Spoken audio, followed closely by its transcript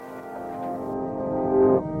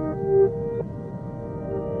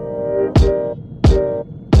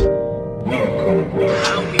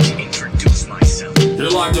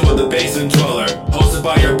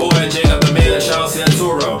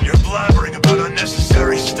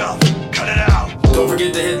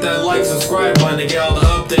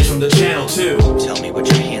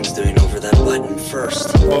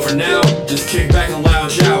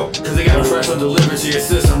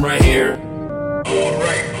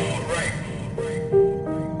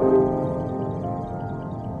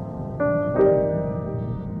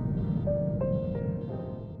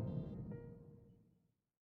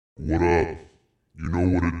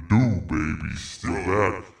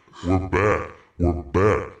We're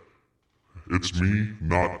back. It's me,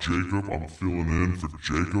 not Jacob. I'm filling in for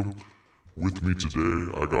Jacob. With me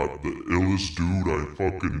today, I got the illest dude I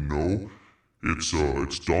fucking know. It's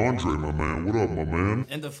Dondre, my man. What up, my man?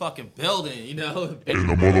 In the fucking building, you know? In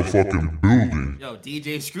the motherfucking building. Yo,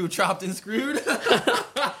 DJ Screw chopped and screwed.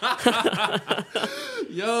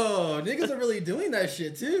 Yo, niggas are really doing that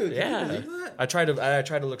shit too. Can you believe that? I tried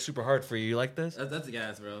to look super hard for you. You like this? That's the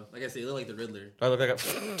gas, bro. Like I said, you look like the Riddler. I look like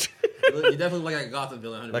You definitely look like a Gotham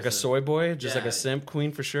villain. 100%. like a soy boy, just like a simp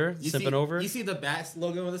queen for sure. Simping over. You see the Bats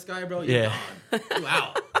logo of this guy, bro? You're gone. You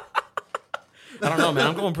out. I don't know, man.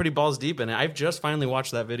 I'm going pretty balls deep in it. I've just finally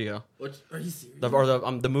watched that video. Are you serious?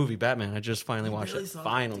 The movie Batman. I just finally watched really it. saw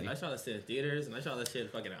Finally. I saw that shit in theaters, and I saw that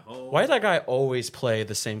shit fucking at home. Why does that guy always play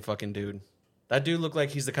the same fucking dude? That dude looked like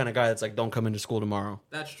he's the kind of guy that's like, don't come into school tomorrow.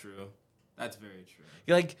 That's true. That's very true.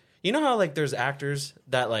 You're like, you know how like there's actors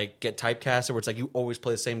that like get typecasted where it's like you always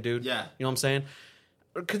play the same dude? Yeah. You know what I'm saying?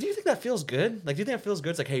 Because do you think that feels good? Like, do you think that feels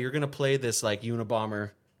good? It's like, hey, you're going to play this like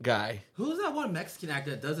Unabomber guy. Who's that one Mexican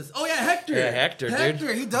actor that does this? Oh, yeah, Hector. Yeah, Hector, dude.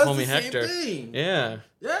 Hector, he does Homie the same Hector. thing. Yeah.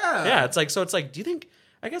 Yeah. Yeah, it's like, so it's like, do you think,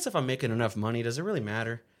 I guess if I'm making enough money, does it really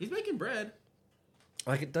matter? He's making bread.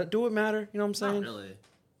 Like, do it matter? You know what I'm saying? Not really.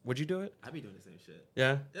 Would you do it? I'd be doing the same shit.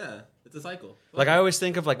 Yeah. Yeah, it's a cycle. Like, I always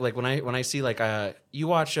think of like when I see like, you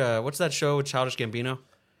watch, what's that show with Childish Gambino?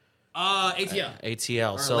 ATL.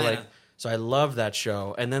 ATL. Or So Atlanta. like, so I love that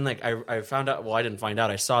show. And then like I found out. Well, I didn't find out.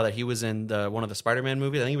 I saw that he was in one of the Spider-Man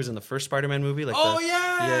movies. I think he was in the first Spider-Man movie. Like,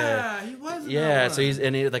 yeah, he was. In that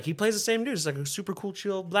one. So he plays the same dude. He's like a super cool,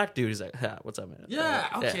 chill black dude. He's like, what's up, man? Yeah,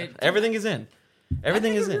 okay. Everything is in.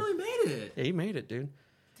 Everything is in. Really made it. Yeah, he made it, dude.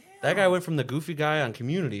 Damn. That guy went from the goofy guy on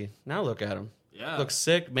Community. Now look at him. Yeah. Looks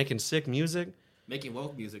sick, making sick music. Making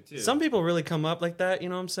woke music too. Some people really come up like that. You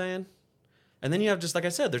know what I'm saying? And then you have just like I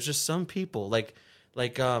said, there's just some people like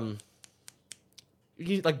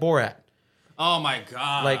Borat. Oh my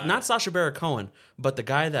god. Like not Sacha Baron Cohen, but the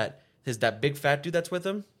guy that is that big fat dude that's with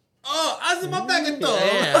him. Oh, Azumabagato.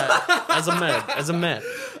 Yeah, as a med.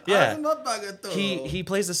 Yeah, Azumabagato. he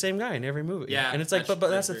plays the same guy in every movie. Yeah, and it's like, but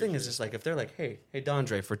that's the very thing true. is just like if they're like, hey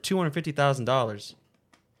Dondre, for $250,000,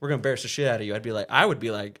 we're gonna embarrass the shit out of you. I would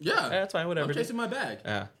be like, Yeah, that's fine, whatever. I'm chasing my bag.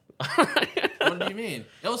 Yeah. What do you mean?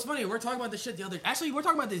 It was funny. We're talking about this shit Actually, we're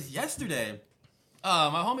talking about this yesterday.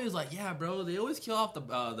 My homie was like, "Yeah, bro, they always kill off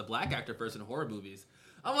the black actor first in horror movies."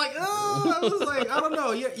 I'm like, oh, I was like, I don't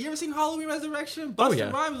know. You ever seen Halloween Resurrection?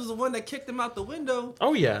 Busta Rhymes was the one that kicked him out the window.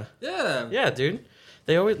 Oh yeah. Yeah. Yeah, dude.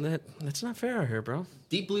 They always that's not fair out here, bro.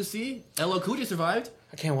 Deep Blue Sea. LL Cool J survived.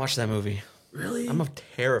 I can't watch that movie. Really? I'm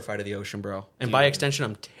terrified of the ocean, bro. And Dude. by extension,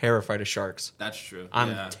 I'm terrified of sharks. That's true.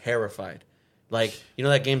 I'm terrified. Like, you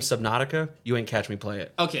know that game Subnautica? You ain't catch me play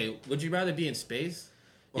it. Okay, would you rather be in space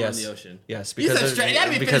or in the ocean? Yes, You said straight. You gotta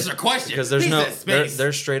be finished your question. Because there's He no said space.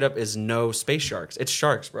 there straight up is no space sharks. It's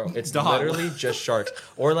sharks, bro. It's Dog. literally just sharks.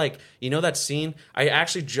 Or like, you know that scene? I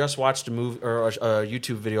actually just watched a movie or a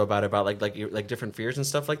YouTube video about it, about like different fears and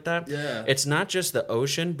stuff like that. Yeah. It's not just the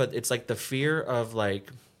ocean, but it's like the fear of like.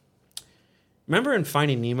 Remember in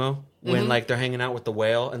Finding Nemo when like they're hanging out with the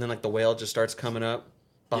whale and then like the whale just starts coming up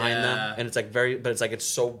behind them and it's like it's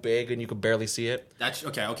so big and you can barely see it. That's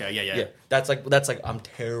okay. Yeah. That's like I'm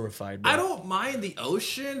terrified, bro. I don't mind the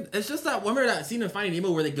ocean. It's just that remember that scene in Finding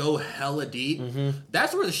Nemo where they go hella deep.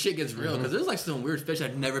 That's where the shit gets real because there's like some weird fish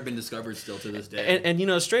that have never been discovered still to this day. And you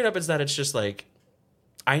know, straight up, it's that it's just like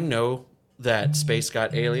I know that space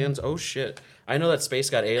got aliens. Oh shit! I know that space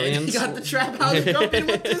got aliens. You got the trap house jumping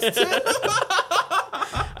with this too.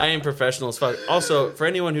 I am professional as fuck. Also, for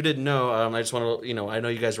anyone who didn't know, I just want to, I know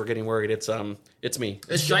you guys were getting worried. It's me.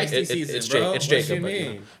 It's shiesty season, bro. It's Jacob. What But, you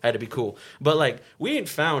mean? I had to be cool. But like, we ain't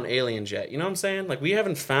found aliens yet. You know what I'm saying? Like, we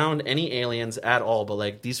haven't found any aliens at all. But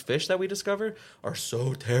like, these fish that we discovered are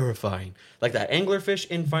so terrifying. Like that anglerfish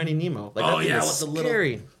in Finding Nemo. Like, Oh, that thing yeah, is with the little-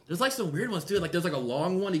 scary. There's like some weird ones too. Like there's like a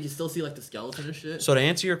long one. You can still see like the skeleton and shit. So to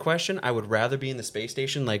answer your question, I would rather be in the space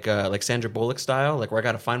station, like Sandra Bullock style, like where I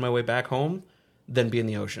got to find my way back home, than be in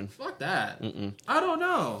the ocean. Fuck that. I don't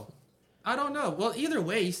know. Well, either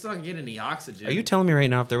way, you still don't get any oxygen. Are you telling me right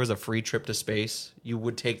now if there was a free trip to space, you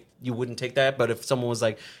wouldn't take that? But if someone was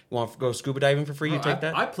like, "You want to go scuba diving for free?" Bro, you take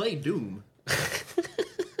that? I played Doom.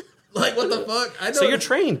 Like what the fuck? I know. So you're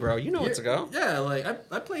trained, bro. You know where to go. Yeah, like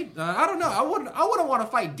I played. I don't know. I wouldn't want to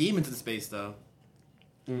fight demons in space though.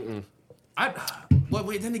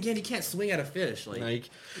 Wait. Then again, you can't swing at a fish. Like No, you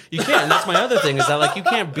can't. And that's my other thing is that like you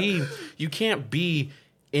can't be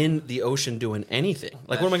in the ocean doing anything.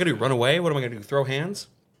 Like, what am I gonna do? Run away? What am I gonna do? Throw hands?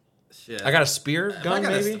 shit. I got a spear gun,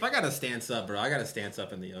 maybe. If I got a stance up, bro, I got a stance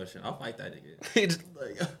up in the ocean. I'll fight that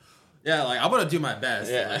nigga. Yeah, like I'm gonna do my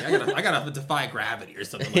best. Yeah. Like, I gotta defy gravity or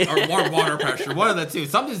something, like, or water pressure. One of the two.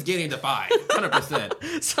 Something's getting defied.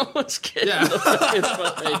 100%. Someone's getting Yeah. defied,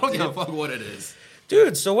 I don't give a fuck what it is.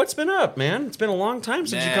 Dude, so what's been up, man? It's been a long time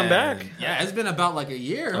since you come back. Yeah, it's been about like a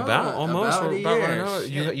year. About almost about a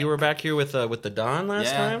year. You were back here with the Don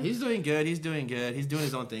last time. He's doing good. He's doing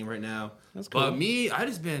his own thing right now. That's cool. But me,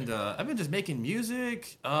 I've been just making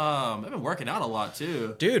music. I've been working out a lot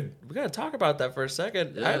too. Dude, we gotta talk about that for a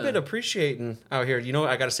second. Yeah. I've been appreciating out here. You know what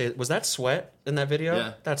I gotta say? Was that sweat in that video?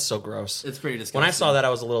 Yeah. That's so gross. It's pretty disgusting. When I saw that, I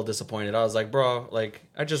was a little disappointed. I was like, bro, like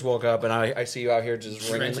I just woke up and I see you out here just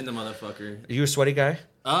drenching ringing. the motherfucker. Are you a sweaty guy?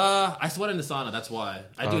 I sweat in the sauna. That's why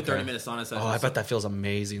I do Okay. 30-minute sauna sessions. Oh, I bet that feels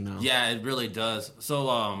amazing though. Yeah, it really does. So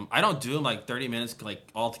I don't do them like 30 minutes like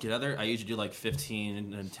all together. I usually do like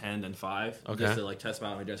 15 and 10 and 5 Okay. just to like test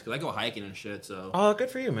my endurance because I go hiking and shit. So Oh,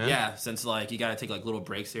 good for you, man. yeah, since like you gotta take like little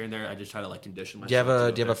breaks here and there, I just try to like condition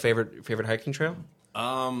myself. Do you have a favorite hiking trail?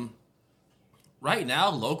 Right now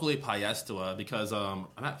locally Paestua because I'm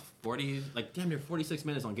at 40 like damn near 46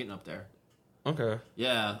 minutes on getting up there. Okay.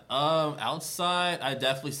 Yeah. Outside I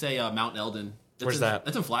definitely say Mount Eldon. Where's that?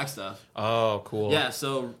 It's in Flagstaff. Oh, cool. Yeah,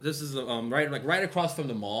 so this is right across from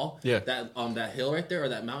the mall. Yeah. That hill right there or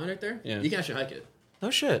that mountain right there. Yeah. You can actually hike it. No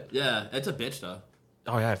shit. Yeah, it's a bitch though.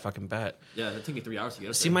 Oh yeah, I fucking bet. Yeah, it took me 3 hours to get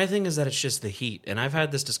up See, there. my thing is that it's just the heat, and I've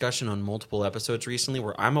had this discussion on multiple episodes recently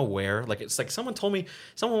where I'm aware, like it's like someone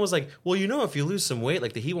was like, well, you know, if you lose some weight,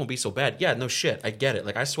 like the heat won't be so bad. Yeah, no shit, I get it.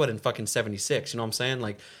 Like I sweat in fucking 76. You know what I'm saying?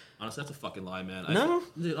 Like, Honestly, that's a fucking lie, man. No?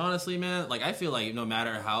 Dude, honestly, man, like I feel like no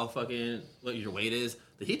matter how fucking what your weight is,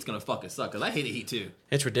 the heat's gonna fucking suck because I hate the heat too.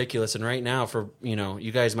 it's ridiculous. And right now, for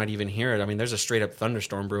you guys might even hear it. I mean, there's a straight up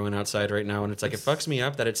thunderstorm brewing outside right now, and it's like it fucks me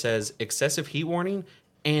up that it says excessive heat warning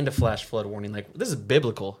and a flash flood warning. Like this is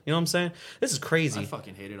biblical. You know what I'm saying? This is crazy. I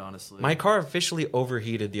fucking hate it, honestly. My car officially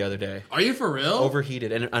overheated the other day. Are you for real?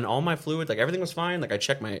 Overheated, and all my fluids, like everything was fine. Like I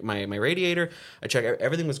checked my radiator, I checked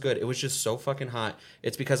everything was good. It was just so fucking hot.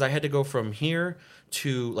 It's because I had to go from here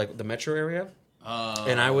to like the metro area,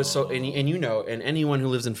 and I was so and anyone who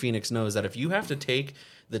lives in Phoenix knows that if you have to take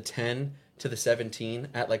the 10 to the 17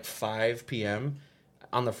 at like 5 p.m.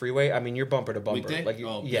 on the freeway, I mean, you're bumper to bumper. Weekday? Like,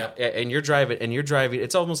 Yeah. and you're driving.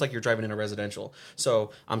 It's almost like you're driving in a residential.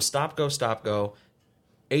 So I'm stop go.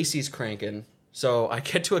 AC's cranking. So I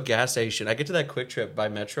get to a gas station. I get to that Quick Trip by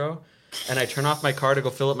Metro, and I turn off my car to go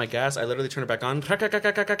fill up my gas. I literally turn it back on,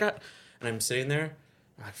 and I'm sitting there.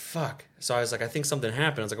 I'm like, fuck. So I was like, I think something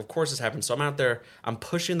happened. I was like, of course this happened. So I'm out there. I'm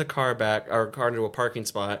pushing the car into a parking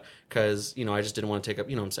spot because I just didn't want to take up.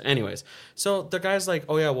 You know what I'm saying? Anyways, so the guy's like,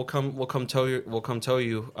 oh yeah, we'll come tow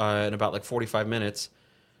you in about like 45 minutes.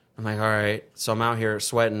 I'm like, all right. So I'm out here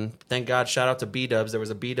sweating. Thank God. Shout out to B-Dubs. There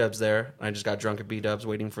was a B-Dubs there. I just got drunk at B-Dubs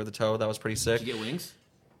waiting for the tow. That was pretty sick. Did you get wings?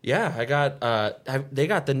 Yeah, I got. They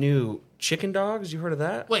got the new chicken dogs. You heard of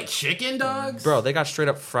that? Wait, chicken dogs? Bro, they got straight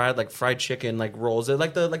up fried chicken like rolls. They're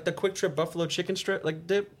like the Quick Trip buffalo chicken strip like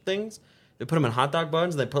dip things. They put them in hot dog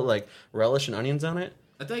buns and they put like relish and onions on it.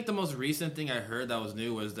 I think the most recent thing I heard that was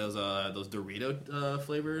new was those Dorito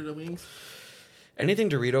flavored wings. Anything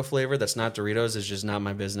Dorito flavor that's not Doritos is just not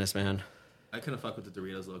my business, man. I couldn't fuck with the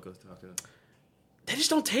Doritos Locos Taco. They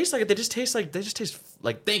just don't taste like it. They just taste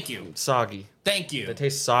like Thank you. soggy. Thank you. They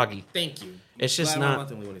taste soggy. Thank you. It's just Glad I'm not.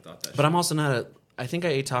 the only one who thought that. But I'm also not a. I think I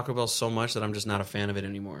ate Taco Bell so much that I'm just not a fan of it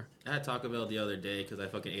anymore. I had Taco Bell the other day because I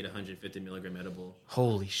fucking ate a 150 milligram edible.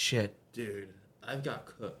 Holy shit. Dude, I've got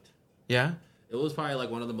cooked. Yeah? It was probably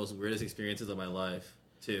like one of the most weirdest experiences of my life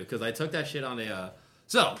too, because I took that shit on a.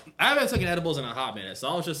 So I haven't taken edibles in a hot minute, so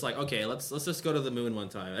I was just like, okay, let's just go to the moon one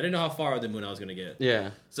time. I didn't know how far of the moon I was gonna get.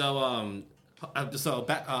 Yeah. So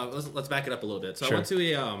let's back it up a little bit. So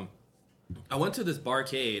Sure. I went to this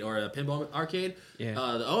barcade or a pinball arcade. Yeah.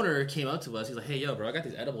 The owner came up to us. He's like, "Hey, yo, bro, I got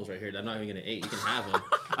these edibles right here that I'm not even gonna eat. You can have them."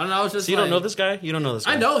 I don't know. I was just. So you don't know this guy? You don't know this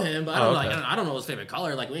guy? I know him, but Oh, I don't know his favorite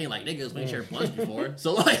color. Like we ain't like niggas. We ain't shared blunts before.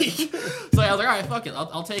 So I was like, all right, fuck it,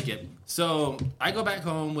 I'll take it. So I go back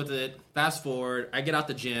home with it. Fast forward, I get out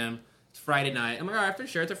the gym. It's Friday night. I'm like, all right, for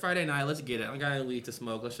sure, it's a Friday night. Let's get it. I got a weed to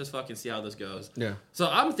smoke. Let's just fucking see how this goes. Yeah. So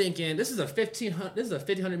I'm thinking this is a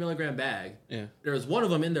 1,500 milligram bag. Yeah. There was one of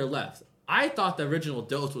them in there left. I thought the original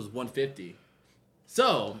dose was 150.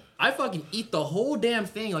 So I fucking eat the whole damn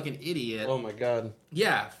thing like an idiot. Oh my god.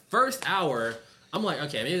 Yeah, first hour, I'm like,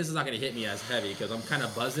 okay, maybe this is not going to hit me as heavy because I'm kind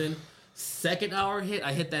of buzzing. Second hour hit,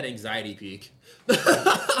 I hit that anxiety peak.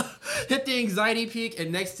 Hit the anxiety peak,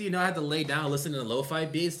 and next thing you know, I had to lay down listening to lo-fi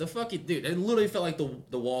beats. The fucking, dude, it literally felt like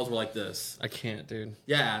the walls were like this. I can't, dude.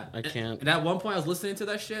 Yeah. I can't. And at one point, I was listening to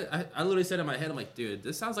that shit. I literally said in my head, I'm like, dude,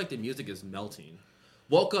 this sounds like the music is melting.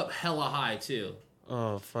 Woke up hella high, too.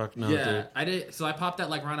 Oh, fuck no, Yeah, dude. I did. So I popped that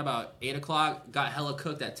like around about 8 o'clock, got hella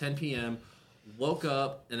cooked at 10 p.m., woke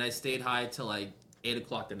up, and I stayed high till like 8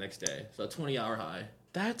 o'clock the next day. So a 20-hour high.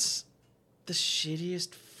 That's the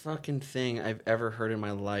shittiest fucking thing I've ever heard in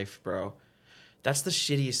my life, bro. That's the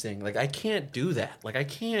shittiest thing. Like, I can't do that. Like,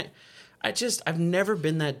 I've never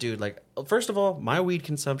been that dude. Like, first of all, my weed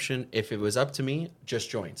consumption, if it was up to me, just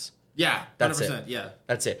joints. Yeah, 100%. That's it. Yeah.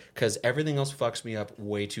 That's it. Because everything else fucks me up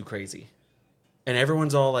way too crazy. And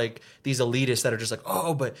everyone's all like, these elitists that are just like,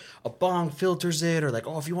 oh, but a bong filters it. Or like,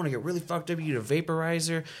 oh, if you want to get really fucked up, you need a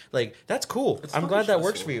vaporizer. Like, that's cool. I'm glad that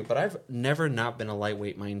works for you. But I've never not been a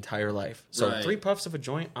lightweight my entire life. So 3 puffs of a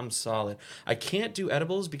joint, I'm solid. I can't do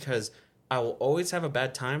edibles because I will always have a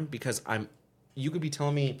bad time because you could be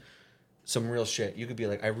telling me some real shit. You could be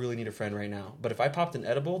like, I really need a friend right now. But if I popped an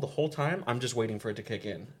edible the whole time, I'm just waiting for it to kick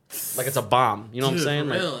in. Like it's a bomb. You know what I'm saying?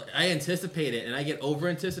 For real. Like, I anticipate it and I get over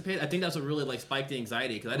anticipated. I think that's what really like spiked the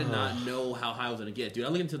anxiety because I did not know how high I was gonna get. Dude, I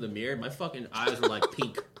looked into the mirror, my fucking eyes were like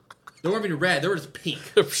pink. They weren't even red, they were just pink.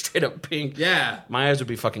 straight up pink. Yeah. My eyes would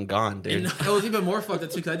be fucking gone, dude. And I was even more fucked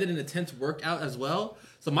up too because I did an intense workout as well.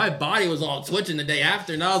 So my body was all twitching the day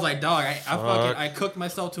after, and I was like, "Dog, I cooked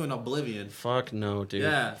myself to an oblivion." Fuck no, dude.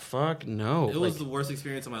 Yeah. Fuck no. It was the worst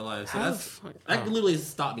experience of my life. So that literally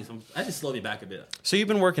stopped me. That just slowed me back a bit. So you've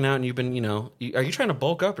been working out, and you've been, are you trying to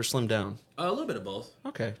bulk up or slim down? A little bit of both.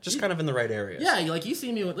 Okay, just kind of in the right areas. Yeah, like you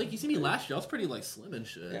see me last year. I was pretty like slim and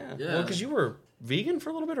shit. Yeah. Well, because you were vegan for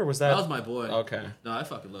a little bit, or was that? That was my boy. Okay. No, I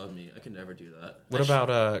fucking love meat. I could never do that. What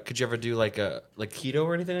about could you ever do like keto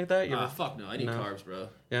or anything like that? Fuck no. I need carbs, bro.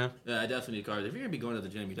 Yeah. Yeah, I definitely need carbs. If you're gonna be going to the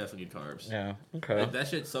gym, you definitely need carbs. Yeah. Okay. Like, that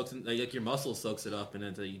shit soaks in, like your muscle soaks it up, and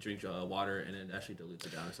then you drink water, and then actually dilutes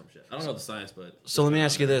it down or some shit. I don't know the science, but so let me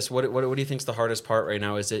ask you this: what do you think's the hardest part right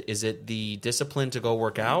now? Is it the discipline to go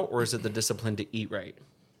work out, or is it the discipline to eat right?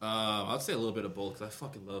 I'd say a little bit of both because I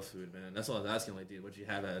fucking love food, man. That's all I was asking. Like, dude, what'd you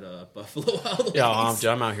have at Buffalo Wild Wings? Yeah, dude,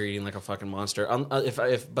 I'm out here eating like a fucking monster. If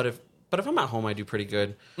I'm at home, I do pretty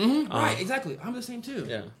good. Mm-hmm, right, exactly. I'm the same too.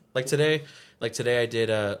 Yeah, like today I did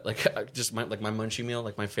just my munchie meal.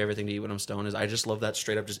 Like my favorite thing to eat when I'm stoned is I just love that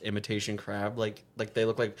straight up just imitation crab. Like they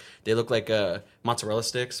look like mozzarella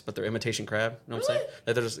sticks, but they're imitation crab. You know what I'm saying?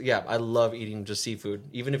 Like they're just, I love eating just seafood,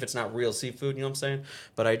 even if it's not real seafood. You know what I'm saying?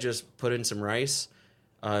 But I just put in some rice.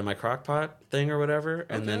 In my crock pot thing or whatever,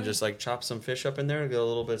 and then just like chop some fish up in there and get a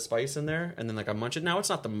little bit of spice in there, and then like I munch it. Now it's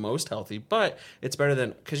not the most healthy, but it's better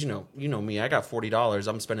than, because you know me, I got $40.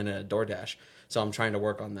 I'm spending it at DoorDash, so I'm trying to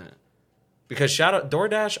work on that. Because shout out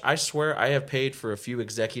DoorDash, I swear I have paid for a few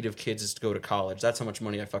executive kids to go to college. That's how much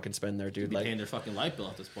money I fucking spend there, dude. You'd be like paying their fucking light bill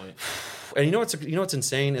at this point. And you know what's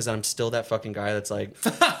insane is that I'm still that fucking guy that's like,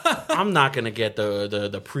 I'm not gonna get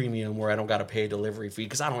the premium where I don't gotta pay a delivery fee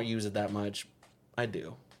because I don't use it that much. I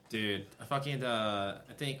do. Dude, I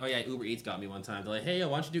think, Uber Eats got me one time. They're like, hey,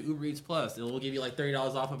 why don't you do Uber Eats Plus? And we'll give you like $30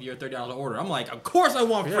 off of your $30 order. I'm like, of course I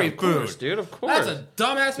want free food. Dude, of course. That's a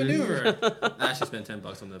dumbass maneuver. I actually spent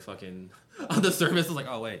 $10 on the service. I was like,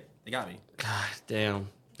 oh, wait, they got me. God damn.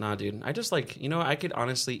 Nah, dude. I just like, I could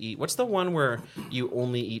honestly eat. What's the one where you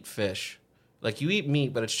only eat fish? Like you eat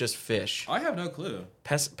meat, but it's just fish. I have no clue.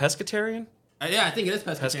 Pescatarian? Yeah, I think it is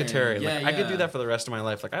pescatarian. Pescatarian. Yeah, like, I could do that for the rest of my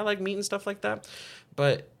life. Like I like meat and stuff like that.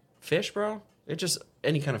 But fish, bro? It just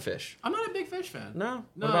any kind of fish. I'm not a big fish fan. No.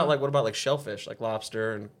 What about like shellfish, like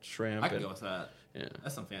lobster and shrimp? I can go with that. Yeah.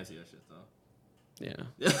 That's some fancy shit though. Yeah.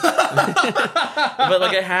 But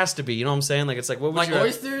like it has to be, you know what I'm saying? Like it's like what would like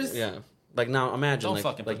oysters? Yeah. Like now imagine Don't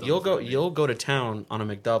fucking like put you'll go to town on a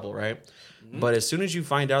McDouble, right? Mm-hmm. But as soon as you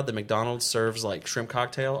find out that McDonald's serves like shrimp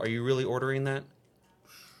cocktail, are you really ordering that?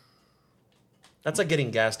 That's like getting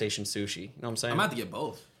gas station sushi. You know what I'm saying? I'm about to get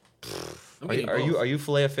both. Are you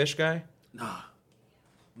filet of fish guy? Nah,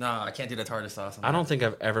 I can't do the tartar sauce. I don't think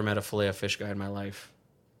I've ever met a filet of fish guy in my life.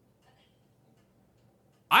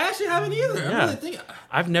 I actually haven't either. Yeah.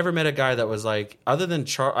 I've never met a guy that was like, other than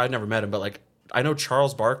I've never met him, but like I know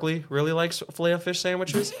Charles Barkley really likes filet of fish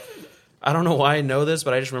sandwiches. I don't know why I know this,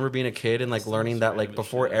 but I just remember being a kid and like learning that like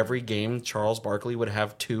before every game, Charles Barkley would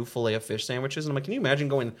have 2 filet of fish sandwiches. And I'm like, can you imagine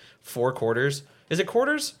going 4 quarters? Is it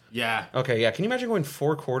quarters? Yeah. Okay, yeah. Can you imagine going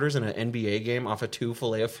 4 quarters in an NBA game off of 2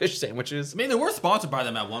 filet of fish sandwiches? I mean, they were sponsored by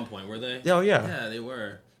them at one point, were they? Oh, yeah. Yeah, they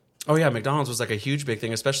were. Oh, yeah. McDonald's was like a huge big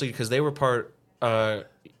thing, especially because they were part...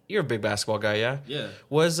 you're a big basketball guy, yeah? Yeah.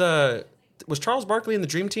 Was Charles Barkley in the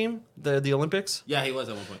Dream Team, the Olympics? Yeah, he was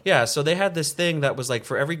at one point. Yeah, so they had this thing that was like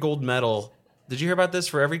for every gold medal... Did you hear about this?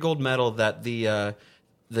 For every gold medal that the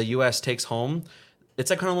U.S. takes home, It's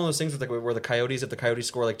like kind of one of those things with like where the Coyotes, if the Coyotes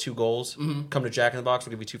score like 2 goals, come to Jack in the Box,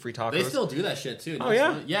 we'll give you 2 free tacos. They still do that shit too. Oh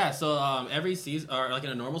yeah, yeah. So every season, or like in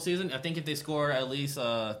a normal season, I think if they score at least 3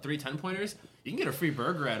 10-pointers, you can get a free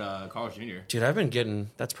burger at Carl's Jr. Dude, I've been getting.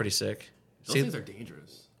 That's pretty sick. Those things are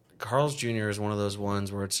dangerous. Carl's Jr. is one of those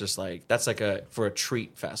ones where it's just like that's like for a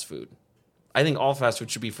treat fast food. I think all fast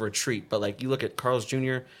food should be for a treat, but like you look at Carl's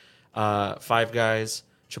Jr., Five Guys,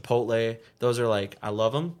 Chipotle, those are like I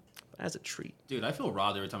love them as a treat. Dude, I feel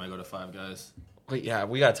robbed every time I go to Five Guys. Wait, yeah,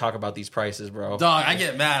 we gotta talk about these prices, bro. Dog, I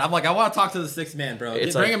get mad. I'm like, I want to talk to the 6th man, bro.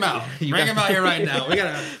 Bring him out. Bring him out here right now. We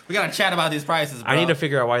gotta chat about these prices, bro. I need to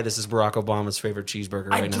figure out why this is Barack Obama's favorite cheeseburger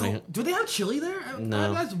right now. Do they have chili there?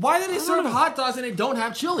 No. Why do they serve hot dogs and they don't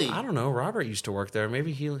have chili? I don't know. Robert used to work there.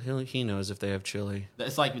 Maybe he knows if they have chili.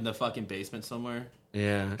 It's like in the fucking basement somewhere.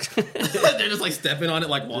 Yeah. They're just like stepping on it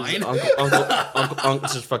like wine.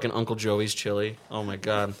 It's just fucking Uncle Joey's chili. Oh my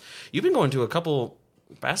god. You've been going to a couple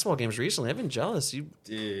basketball games recently. I've been jealous.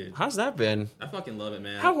 Dude. How's that been? I fucking love it,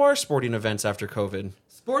 man. How are sporting events after COVID?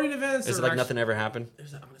 Sporting events? Is it like nothing ever happened?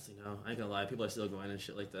 Honestly, no. I ain't gonna lie. People are still going and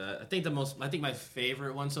shit like that. I think my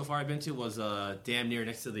favorite one so far I've been to was damn near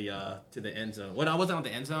next to the end zone. When I wasn't on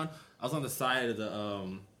the end zone, I was on the side of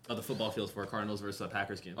the football field for a Cardinals versus a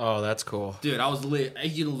Packers game. Oh, that's cool. Dude, I was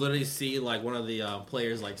you literally see like one of the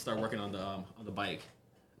players like start working on the bike.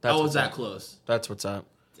 I was that close. That's what's up.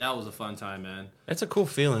 That was a fun time, man. It's a cool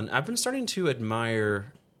feeling. I've been starting to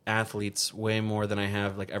admire athletes way more than I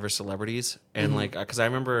have like ever celebrities, and like because I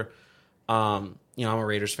remember, I'm a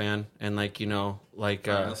Raiders fan, and like I'll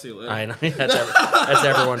see you later. I know that's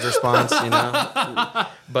everyone's response,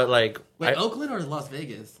 But like, wait, Oakland or Las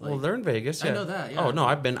Vegas? Well, they're in Vegas. Yeah. I know that. Yeah. Oh no,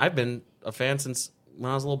 I've been a fan since when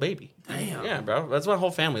I was a little baby. Damn. Yeah, bro. That's my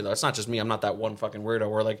whole family, though. It's not just me. I'm not that one fucking weirdo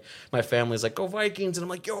where, like, my family's like, go Vikings. And I'm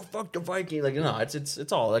like, yo, fuck the Vikings. Like,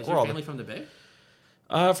 it's all. Like, Is your family from the Bay?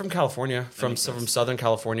 From California. From Southern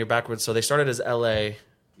California backwards. So they started as L.A.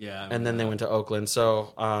 Yeah. And then they went to Oakland.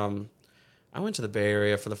 So I went to the Bay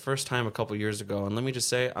Area for the first time a couple years ago. And let me just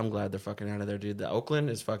say, I'm glad they're fucking out of there, dude. The Oakland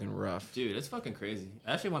is fucking rough. Dude, it's fucking crazy.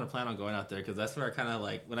 I actually want to plan on going out there because that's where I kind of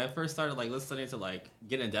like, when I first started like listening to like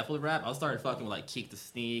getting in depth with rap, I started fucking with like Keek the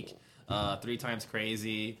Sneak, 3 Times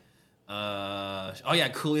Crazy. Oh yeah,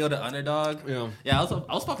 Coolio the Underdog. Yeah.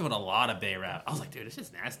 I was fucking with a lot of Bay rap. I was like, dude, this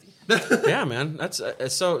shit's nasty. Yeah, man. That's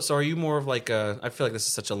so. Are you more of like I feel like this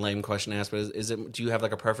is such a lame question to ask, but is it? Do you have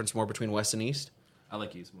like a preference more between West and East? I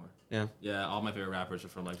like East more. Yeah. Yeah, all my favorite rappers are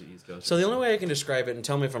from like the East Coast. So the only way I can describe it, and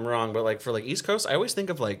tell me if I'm wrong, but like for like East Coast, I always think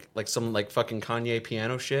of like some like fucking Kanye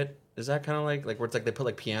piano shit. Is that kind of like where it's like they put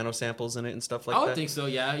like piano samples in it and stuff like that? I would think so.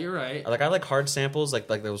 Yeah, you're right. Like I like hard samples, like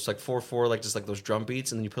those like 4/4, like just like those drum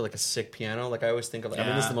beats, and then you put like a sick piano. Like I always think of. Like, I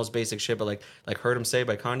mean, this is the most basic shit, but like "Heard 'Em Say"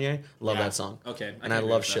 by Kanye, love that song. Okay, and I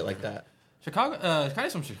love shit like that. Chicago,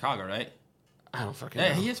 Kanye's from Chicago, right? I don't fucking know.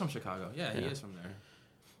 Yeah, he is from Chicago. Yeah, he is from there.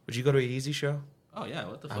 Would you go to a Yeezy show? Oh yeah,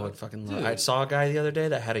 what the fuck? I would fucking love. I saw a guy the other day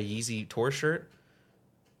that had a Yeezy tour shirt.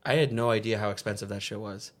 I had no idea how expensive that shit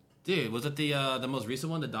was. Dude, was it the most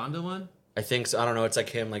recent one, the Dondre one? I think so. I don't know. It's like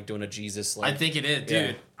him like doing a Jesus. Like, I think it is,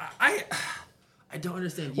 dude. Yeah. I don't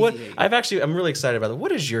understand. What I'm really excited about it.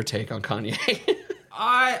 What is your take on Kanye?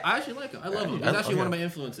 I actually like him. I love him. He's actually one of my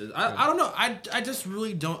influences. I don't know. I just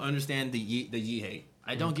really don't understand the Yee hate.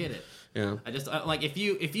 I don't get it. Yeah. I just like if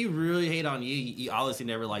you really hate on Yee, you obviously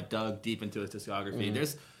never like dug deep into his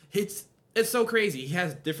discography. It's so crazy. He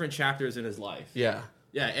has different chapters in his life. Yeah.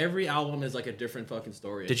 Yeah, every album is like a different fucking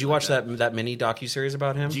story. Did you watch that mini docuseries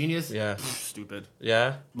about him? Genius? Yeah. Stupid.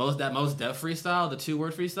 Yeah? Most Def freestyle, the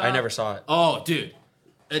 2-word freestyle? I never saw it. Oh, dude.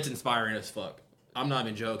 It's inspiring as fuck. I'm not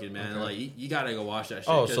even joking, man. Okay. Like, you gotta go watch that shit.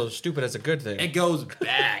 Oh, so stupid is a good thing. It goes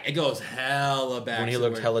back. It goes hella back. When he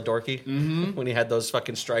looked hella dorky? Mm-hmm. When he had those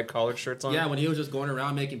fucking striped collared shirts on? Yeah, when he was just going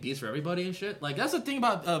around making beats for everybody and shit. Like, that's the thing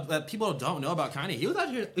about that people don't know about Kanye. He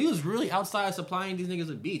was really outside supplying these niggas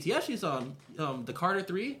with beats. He actually saw the Carter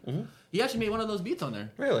 3. Mm-hmm. He actually made one of those beats on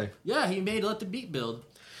there. Really? Yeah, he made Let the Beat Build.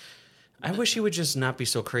 I wish he would just not be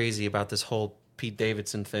so crazy about this whole Pete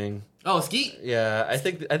Davidson thing. Oh, Skeet. Yeah, I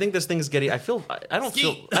think this thing's getting. I don't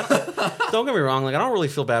get me wrong. Like I don't really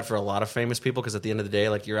feel bad for a lot of famous people because at the end of the day,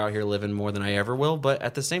 like you're out here living more than I ever will. But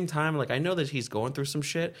at the same time, like I know that he's going through some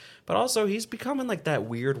shit. But also he's becoming like that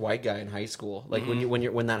weird white guy in high school. Like when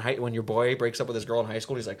your boy breaks up with his girl in high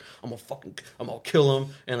school, he's like, I'm gonna kill him.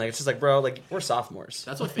 And like it's just like, bro, like we're sophomores.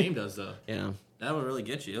 That's what fame does, though. Yeah. That will really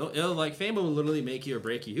get you. It'll like fame will literally make you or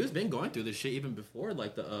break you. He's been going through this shit even before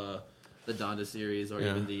like the Dondre series or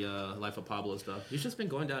even the Life of Pablo stuff. He's just been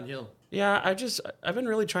going downhill. Yeah, I've been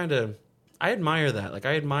really trying to. I admire that. Like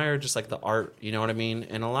I admire just like the art. You know what I mean?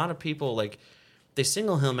 And a lot of people like they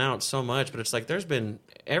single him out so much, but it's like there's been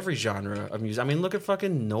every genre of music. I mean, look at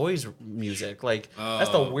fucking noise music. Like that's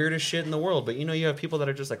the weirdest shit in the world. But you have people that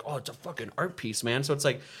are just like, oh, it's a fucking art piece, man. So it's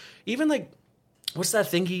like, even like, what's that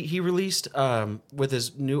thing he released with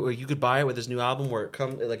his new? Or you could buy it with his new album where it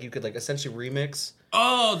comes like you could like essentially remix.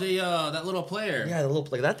 Oh, that little player. Yeah, the little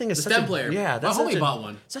like that thing is the such stem a player. Yeah, that's my homie bought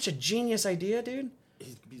one. Such a genius idea, dude.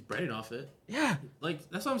 He's branding off it. Yeah, like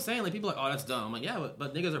that's what I'm saying. Like people are like, oh, that's dumb. I'm like, yeah,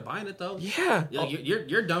 but niggas are buying it though. Yeah,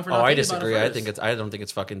 you're dumb for. Oh, not I thinking disagree. About it I don't think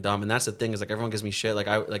it's fucking dumb. And that's the thing is like everyone gives me shit. Like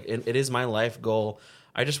it is my life goal.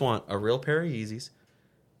 I just want a real pair of Yeezys,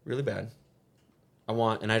 really bad.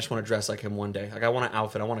 And I just want to dress like him one day. Like I want an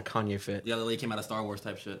outfit. I want a Kanye fit. The other lady came out of Star Wars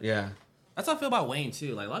type shit. Yeah. That's how I feel about Wayne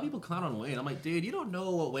too. Like a lot of people clown on Wayne. I'm like, dude, you don't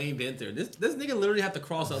know what Wayne been through. This nigga literally have to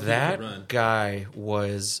cross up that to run. Guy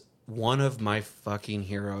was one of my fucking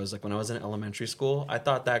heroes. Like when I was in elementary school, I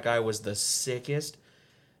thought that guy was the sickest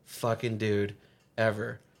fucking dude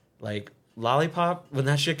ever. Like Lollipop, when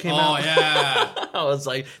that shit came out. Oh yeah. I was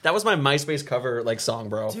like, that was my MySpace cover like song,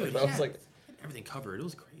 bro. Dude, I was like, everything covered. It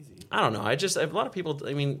was crazy. I don't know. A lot of people.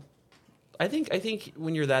 I mean, I think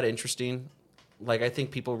when you're that interesting, like I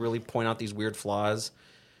think people really point out these weird flaws,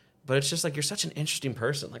 but it's just like you're such an interesting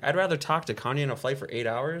person. Like I'd rather talk to Kanye on a flight for 8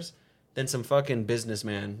 hours than some fucking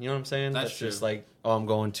businessman. You know what I'm saying? That's true. Just like, oh, I'm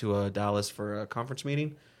going to Dallas for a conference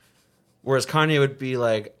meeting. Whereas Kanye would be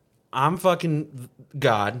like, I'm fucking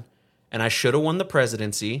God, and I should have won the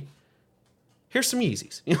presidency. Here's some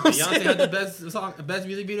Yeezys. You know what Beyonce had the best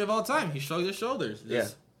music video of all time. He shrugged his shoulders. Yeah.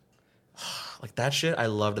 Like that shit, I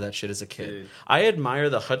loved that shit as a kid. Dude. I admire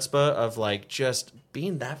the chutzpah of like just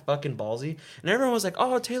being that fucking ballsy. And everyone was like,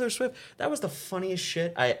 oh, Taylor Swift. That was the funniest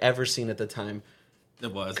shit I ever seen at the time.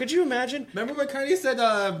 It was. Could you imagine? Remember when Kanye said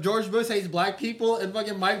George Bush hates black people and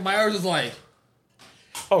fucking Mike Myers was like...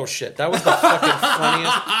 Oh shit, that was the fucking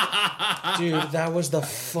funniest. Dude, that was the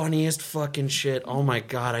funniest fucking shit. Oh my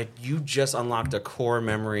god, you just unlocked a core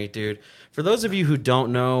memory, dude. For those of you who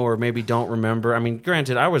don't know or maybe don't remember, I mean,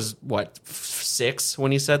 granted, I was, 6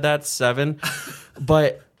 when he said that? 7?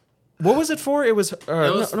 But what was it for? It was, it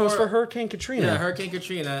was for Hurricane Katrina. Yeah, Hurricane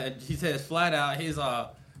Katrina. And he said flat out, he's,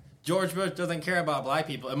 George Bush doesn't care about black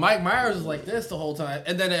people. And Mike Myers was like this the whole time.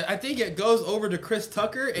 And then I think it goes over to Chris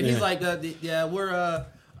Tucker, and he's like,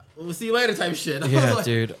 we'll see you later type shit. Yeah, like,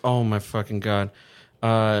 dude. Oh, my fucking God.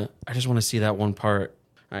 I just want to see that one part.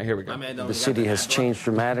 All right, here we go. The city has changed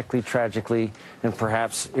dramatically, tragically, and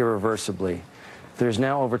perhaps irreversibly. There's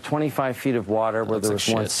now over 25 feet of water where there was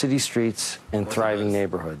once city streets and thriving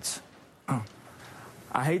neighborhoods.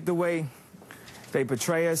 I hate the way they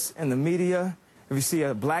portray us in the media. If you see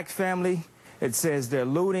a black family, it says they're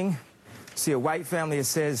looting. See a white family, it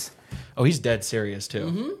says... Oh, he's dead serious, too.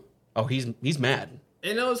 Mm-hmm. Oh, he's mad.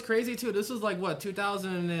 And it was crazy, too. This was like, what,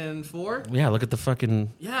 2004? Yeah, look at the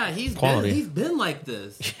fucking he's been like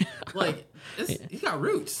this. Like, he's got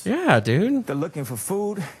roots. Yeah, dude. They're looking for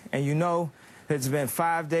food, and you know it's been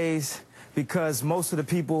 5 days because most of the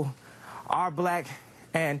people are black.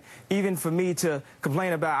 And even for me to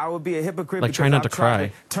complain about, I would be a hypocrite. Like, try not to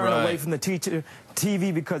cry. Turn away from the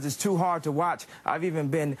TV because it's too hard to watch. I've even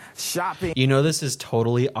been shopping. You know, this is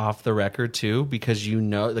totally off the record, too, because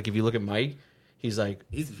like, if you look at Mike, he's like,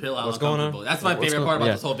 what's going on? That's my favorite part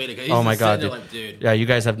about this whole video. Oh, my God, dude. Yeah, you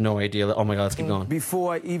guys have no idea. Oh, my God, let's keep going.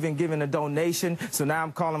 Before even giving a donation, so now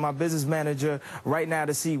I'm calling my business manager right now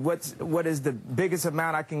to see what is the biggest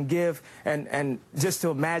amount I can give, and just to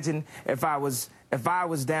imagine if I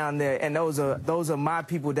was down there, and those are my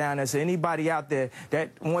people down there. So anybody out there that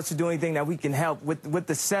wants to do anything that we can help with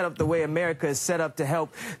the setup, the way America is set up to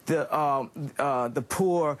help the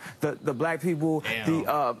poor, the black people,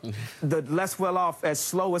 the less well off as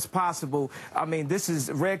slow as possible. I mean,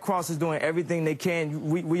 Red Cross is doing everything they can.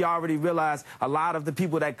 We already realize a lot of the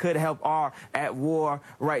people that could help are at war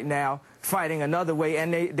right now, fighting another way,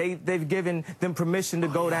 and they've given them permission to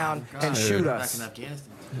go down and shoot us. Back in Afghanistan.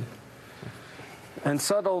 And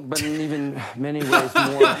subtle, but in even many ways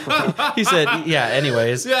more. He said, yeah,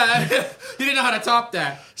 anyways. Yeah, he didn't know how to top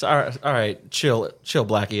that. So, all right, chill,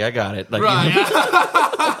 Blackie, I got it. Like, right.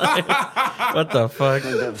 What the fuck?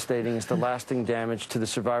 And devastating is the lasting damage to the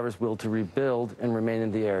survivors' will to rebuild and remain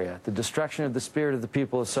in the area. The destruction of the spirit of the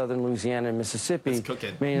people of southern Louisiana and Mississippi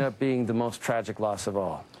may end up being the most tragic loss of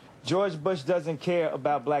all. George Bush doesn't care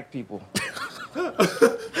about black people. He's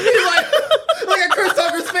like, look at Chris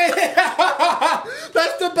Tucker's face.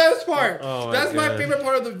 That's the best part. That's my favorite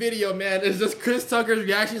part of the video, man. Is just Chris Tucker's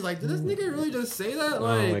reaction. He's like, did this nigga really just say that?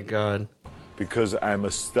 Like, oh my God. because I'm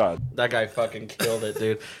a stud. That guy fucking killed it,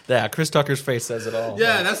 dude. Yeah, Chris Tucker's face says it all.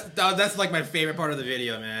 Yeah, that's like my favorite part of the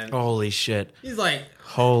video, man. Holy shit. He's like,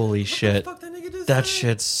 holy shit. what the fuck that nigga just That said?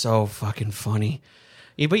 shit's so fucking funny.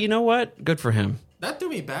 Yeah, but you know what? Good for him. That threw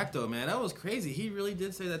me back though, man. That was crazy. He really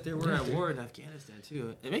did say that they were at war in Afghanistan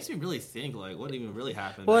too. It makes me really think like what even really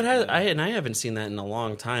happened. Well, back then. I haven't seen that in a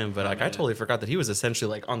long time, but like I totally forgot that he was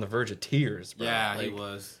essentially like on the verge of tears, bro. Yeah, like, he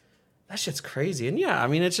was. That shit's crazy. And yeah, I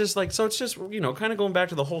mean, it's just like, so it's just, you know, kind of going back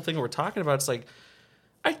to the whole thing we're talking about. It's like,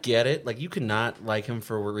 I get it. Like, you cannot like him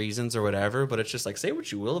for reasons or whatever, but it's just like, say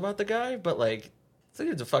what you will about the guy, but like, this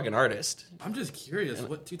dude's a fucking artist. I'm just curious.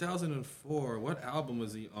 What 2004? What album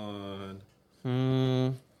was he on?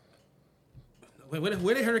 When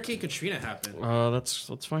did Hurricane Katrina happen? Let's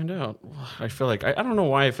find out. I feel like I don't know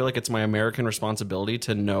why I feel like it's my American responsibility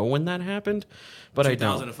to know when that happened, but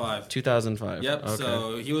 2005. I don't. 2005. Yep. Okay.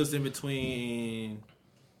 So he was in between.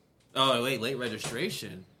 Oh wait, late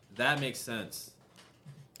registration. That makes sense.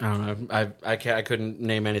 I don't know. I couldn't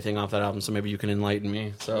name anything off that album, so maybe you can enlighten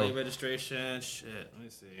me. So Late registration. Shit. Let me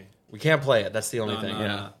see. we can't play it. That's the only thing.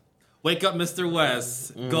 Yeah. Wake up, Mr.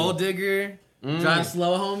 West. Gold digger. Drive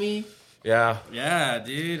slow, homie. Yeah. Yeah,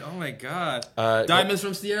 dude. Oh my god. Diamonds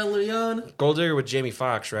from Sierra Leone. Gold Digger with Jamie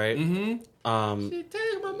Foxx, right?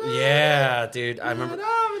 Mm-hmm. Yeah, dude. I remember.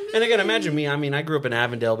 And again, imagine me. I mean, I grew up in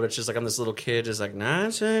Avondale, but it's just like I'm this little kid, just like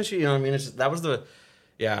nonsense. You know what I mean? It's just, that was the,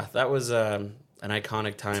 yeah, that was an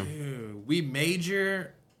iconic time. Dude, we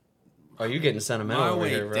major. Oh, you're getting sentimental My over way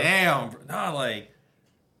here, bro. down, bro. Nah, like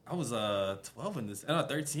I was 12 when this,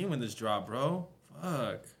 13 when this dropped, bro.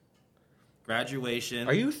 Fuck. Graduation.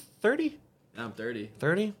 Are you 30? Yeah, I'm 30.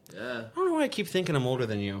 30? Yeah. I don't know why I keep thinking I'm older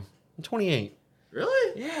than you. I'm 28.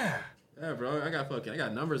 Really? Yeah. Yeah, bro. I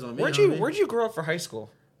got numbers on me. Where'd you grow up for high school?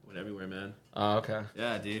 Went everywhere, man. Oh, okay.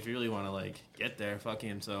 Yeah, dude. If you really want to like get there,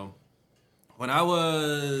 fucking. So, when I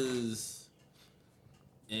was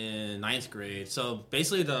in 9th grade, so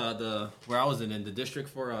basically the where I was in the district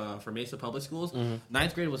for Mesa Public Schools,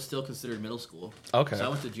 9th grade was still considered middle school. Okay. So I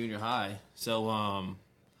went to junior high. So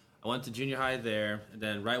I went to junior high there, and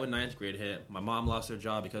then right when 9th grade hit, my mom lost her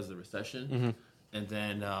job because of the recession, and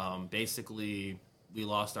then basically we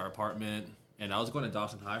lost our apartment. And I was going to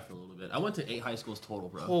Dawson High for a little bit. I went to 8 high schools total,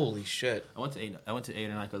 bro. Holy shit. I went to 8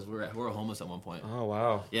 or 9 because we were homeless at one point. Oh,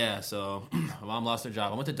 wow. Yeah, so my mom lost her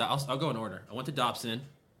job. I went to I'll go in order. I went to Dobson,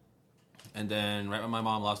 and then right when my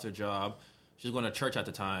mom lost her job, she was going to church at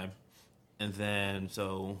the time, and then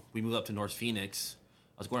so we moved up to North Phoenix.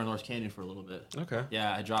 I was going to North Canyon for a little bit. Okay.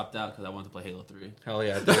 Yeah, I dropped out because I wanted to play Halo 3. Hell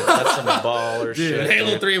yeah, dude. That's some baller shit.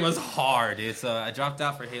 Halo man. 3 was hard, dude. So I dropped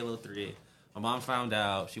out for Halo 3. My mom found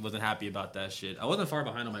out. She wasn't happy about that shit. I wasn't far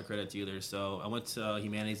behind on my credits either, so I went to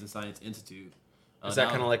Humanities and Science Institute. Is that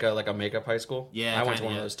kind of like a makeup high school? Yeah, I went to kinda,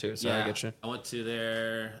 one of those too, so yeah. I get you. I went to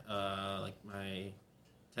there like my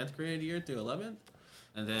 10th grade year through 11th,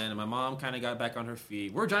 and then my mom kind of got back on her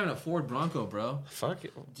feet. We're driving a Ford Bronco, bro. Fuck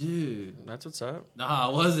it. Dude. That's what's up. Nah,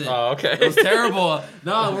 it wasn't. Oh, okay. It was terrible.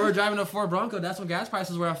 No, we were driving a Ford Bronco. That's when gas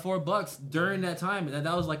prices were at $4 during that time, and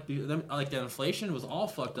that was like the inflation was all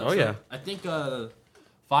fucked up. Oh, so yeah. I think $5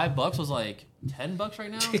 was like $10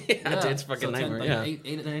 right now. Yeah, dude, it's fucking nightmare, like yeah.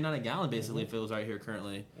 $8.99 a gallon basically if it was right here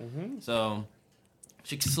currently. So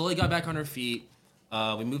she slowly got back on her feet.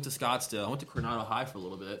 We moved to Scottsdale. I went to Coronado High for a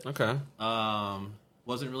little bit. Okay.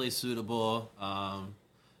 Wasn't really suitable.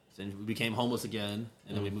 Then we became homeless again,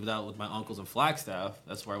 and then we moved out with my uncles in Flagstaff.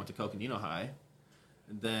 That's where I went to Coconino High.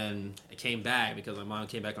 And then I came back because my mom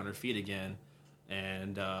came back on her feet again.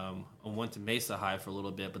 And I went to Mesa High for a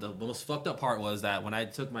little bit. But the most fucked up part was that when I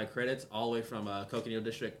took my credits all the way from Coconino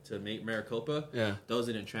District to Maricopa, those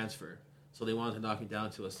didn't transfer. So they wanted to knock me down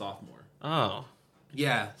to a sophomore. Oh.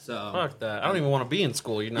 Yeah, so Fuck that. I don't even want to be in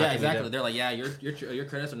school. You're not. yeah, exactly. They're like, yeah, your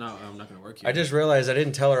credits are not. I'm not going to work here. I just realized I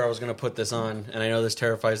didn't tell her I was going to put this on, and I know this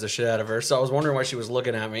terrifies the shit out of her. So I was wondering why she was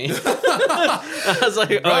looking at me. I was like,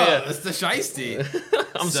 oh yeah, it's the shiesty.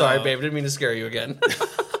 I'm sorry, babe. I didn't mean to scare you again.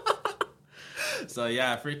 So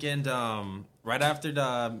yeah, freaking right after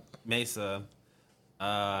the Mesa,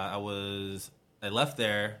 I left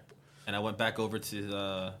there, and I went back over to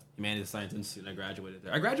the Humanities and Science Institute, and I graduated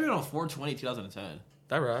there. I graduated on 4/20/2010.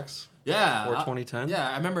 That rocks. Yeah, 4/20/10. Yeah,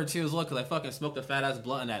 I remember too. It was because I fucking smoked a fat ass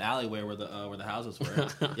blunt in that alleyway where the houses were.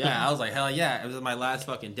 Yeah, I was like, hell yeah! It was my last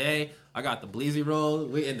fucking day. I got the bleezy roll.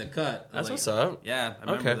 We in the cut. That's like, what's up. Yeah,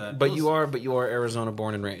 I remember that. But you are Arizona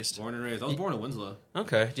born and raised. Born and raised. I was born in Winslow.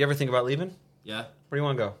 Okay. Do you ever think about leaving? Yeah. Where do you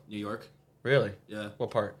want to go? New York. Really? Yeah.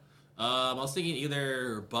 What part? I was thinking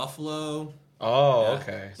either Buffalo. Oh, Yeah.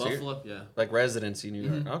 okay. So Buffalo, yeah. like residency, New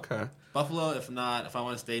York. Okay. Buffalo, if not, if I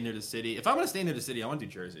want to stay near the city. If I want to stay near the city, I want to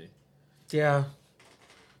do Jersey. Yeah.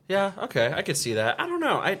 Yeah, okay, I could see that. I don't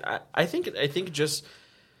know. I think just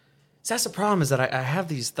that's the problem is that I have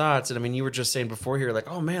these thoughts, and I mean, you were just saying before here,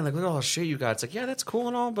 like, oh man, like look at all the shit you got. It's like, yeah, that's cool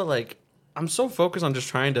and all, but like, I'm so focused on just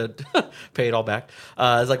trying to pay it all back.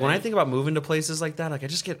 It's like when I think about moving to places like that, like I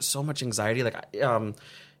just get so much anxiety. Like,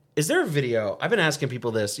 is there a video? I've been asking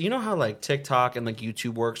people this. You know how like TikTok and like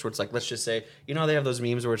YouTube works, where it's like, let's just say, you know, they have those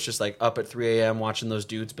memes where it's just like up at 3 a.m. watching those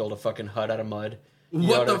dudes build a fucking hut out of mud.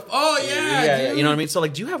 What the? Oh yeah, dude. You know what I mean. So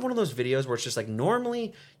like, do you have one of those videos where it's just like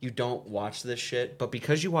normally you don't watch this shit, but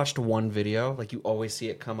because you watched one video, like you always see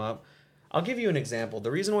it come up? I'll give you an example. The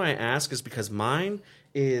reason why I ask is because mine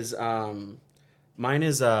is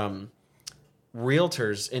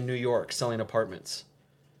realtors in New York selling apartments.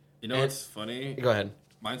 You know what's funny? Go ahead.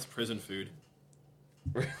 Mine's prison food.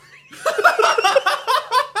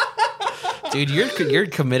 Dude, you're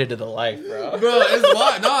committed to the life, bro. Bro, it's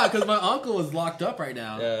why? No, because my uncle is locked up right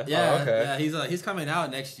now. Yeah. Oh, okay. Yeah, he's coming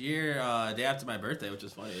out next year, day after my birthday, which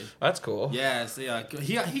is funny. That's cool. Yeah, so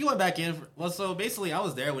he went back in. So basically, I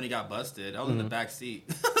was there when he got busted. I was in the back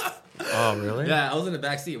seat. Oh, really? Yeah, I was in the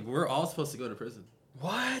back seat. We're all supposed to go to prison.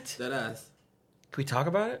 What? Deadass. Can we talk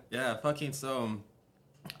about it? Yeah, fucking. So,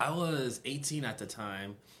 I was 18 at the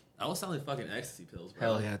time. I was selling fucking ecstasy pills,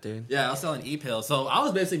 bro. Hell yeah, dude. Yeah, I was selling e-pills. So I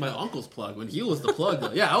was basically my uncle's plug when he was the plug,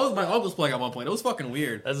 though. Yeah, I was my uncle's plug at one point. It was fucking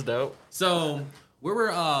weird. That's dope. So we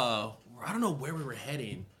were, I don't know where we were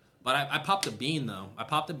heading, but I popped a bean, though. I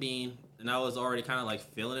popped a bean, and I was already kind of like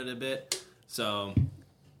feeling it a bit. So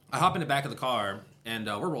I hop in the back of the car, and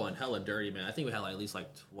we're rolling hella dirty, man. I think we had like at least like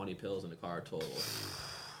 20 pills in the car total.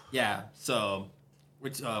 Yeah, so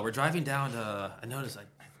we're driving down to, I noticed like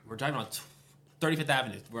we're driving on 35th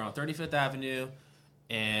Avenue. We're on 35th Avenue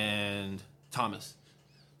and Thomas.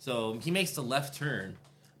 So he makes the left turn.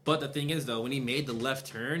 But the thing is, though, when he made the left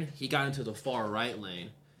turn, he got into the far right lane.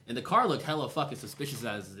 And the car looked hella fucking suspicious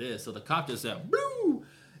as it is. So the cop just said, boo!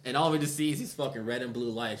 And all we just see is these fucking red and blue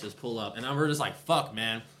lights just pull up. And we're just like, fuck,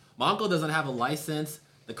 man. My uncle doesn't have a license.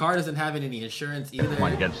 The car doesn't have any insurance either. Why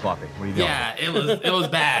you getting sloppy? What are you doing? Yeah, it was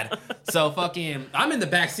bad. So fucking, I'm in the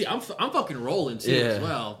back seat. I'm fucking rolling too as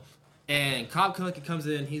well. And cop comes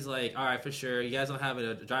in. He's like, all right, for sure. You guys don't have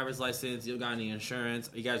a driver's license. You don't got any insurance.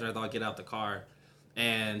 You guys are thought get out the car.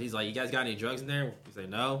 And he's like, you guys got any drugs in there? We say,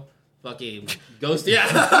 no. Fucking ghost. Yeah.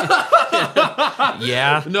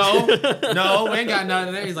 Yeah. No, we ain't got nothing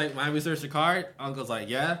in there. He's like, mind we search the car? Uncle's like,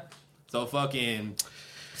 yeah. So fucking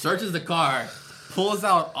searches the car, pulls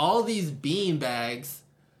out all these bean bags,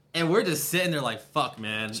 and we're just sitting there like, fuck,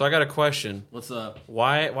 man. So I got a question. What's up?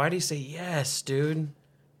 Why do you say yes, dude?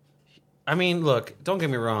 I mean, look, don't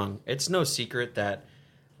get me wrong. It's no secret that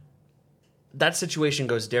situation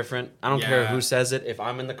goes different. I don't care who says it, if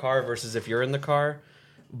I'm in the car versus if you're in the car.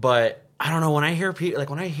 But I don't know, when I hear people, like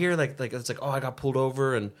when I hear like it's like, oh, I got pulled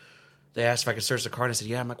over and they asked if I could search the car, and I said,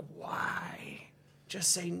 yeah. I'm like, why?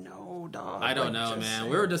 Just say no, dog. I don't know, man.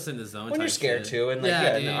 We were just in the zone. When you're scared too, and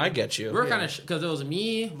like, no, I get you. We were kind of because it was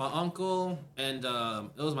me, my uncle, and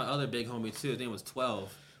it was my other big homie too. His name was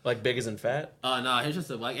 12. Like big as in fat? No, he's just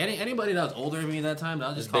like anybody that was older than me at that time.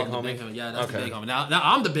 I'll just call him the big homie. Yeah, that's the big homie. Now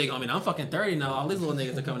I'm the big homie. Now I'm fucking 30 now. All these little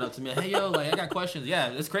niggas are coming up to me. Hey yo, like I got questions. Yeah,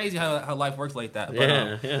 it's crazy how life works like that.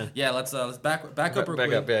 But, yeah. Let's back up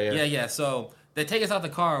real quick. Yeah. So they take us out the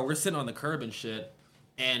car. We're sitting on the curb and shit,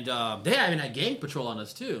 and they even had gang patrol on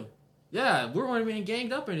us too. Yeah, we weren't even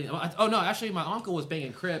ganged up or anything. Oh, no, actually, my uncle was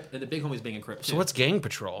banging Crip, and the big homie's banging Crip, too. So what's gang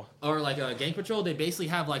patrol? Or, like, gang patrol, they basically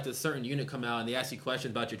have, like, this certain unit come out, and they ask you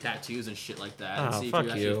questions about your tattoos and shit like that. And see fuck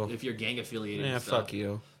if you're gang affiliated. Yeah, and stuff. fuck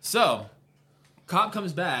you. So, cop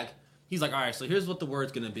comes back. He's like, all right, so here's what the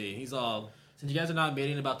word's going to be. He's all, since you guys are not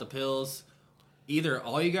meeting about the pills, either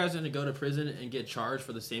all you guys are going to go to prison and get charged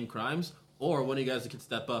for the same crimes, or one of you guys can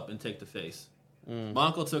step up and take the face. My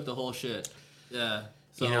uncle took the whole shit. Yeah.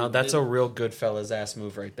 So that's a real Goodfellas ass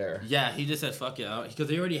move right there. Yeah, he just said fuck it, because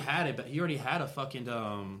he already had it, but he already had a fucking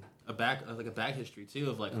a back history too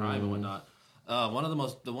of like crime and whatnot. One of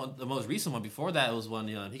the most recent one before that was when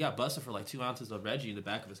he got busted for like 2 ounces of Reggie in the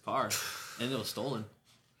back of his car, and it was stolen.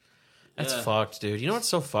 That's fucked, dude. You know what's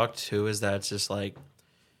so fucked too is that it's just like,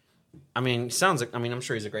 I mean, sounds like, I mean, I'm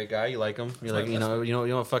sure he's a great guy. You like him. You like, you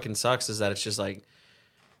know what fucking sucks is that it's just like,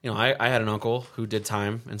 you know, I had an uncle who did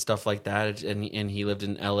time and stuff like that, and he lived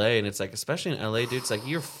in L.A., and it's like, especially in L.A., dude, it's like,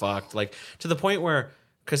 you're fucked. Like, to the point where,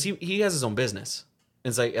 because he has his own business.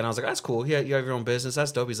 It's like, and I was like, that's cool. Yeah, you have your own business.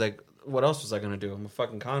 That's dope. He's like, what else was I going to do? I'm a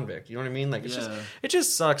fucking convict. You know what I mean? Like, it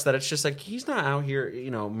just sucks that it's just like, he's not out here, you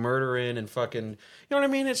know, murdering and fucking, you know what I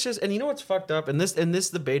mean? It's just, and you know what's fucked up? And this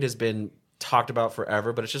debate has been talked about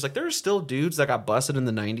forever, but it's just like, there are still dudes that got busted in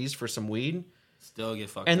the 90s for some weed Still get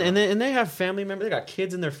fucked and up. and they have family members. They got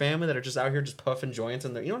kids in their family that are just out here just puffing joints,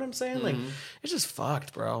 and you know what I'm saying? Like, it's just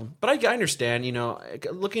fucked, bro. But I understand, you know,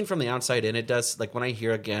 looking from the outside in, it does, like, when I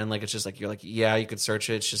hear again, like, it's just like, you're like, yeah, you could search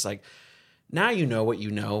it. It's just like, now you know what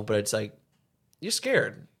you know, but it's like, you're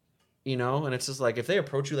scared, you know? And it's just like, if they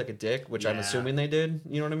approach you like a dick, which I'm assuming they did,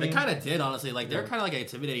 you know what I mean? They kind of did, honestly. Like, they're kind of like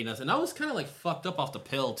intimidating us. And I was kind of like fucked up off the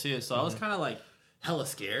pill, too. So I was kind of like hella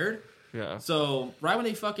scared. Yeah. So right when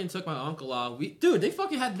they fucking took my uncle off, they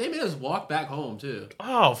made us walk back home too.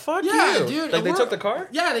 Oh, fuck yeah, you. Dude. Like, they took the car?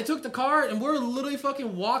 Yeah, they took the car, and we're literally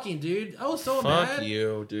fucking walking, dude. I was so mad. Fuck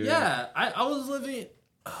you, dude. Yeah, I was living.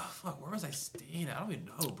 Oh, fuck, where was I staying at? I don't even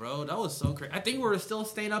know, bro. That was so crazy. I think we were still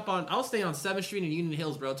staying I was staying on 7th Street in Union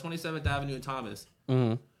Hills, bro. 27th Avenue and Thomas.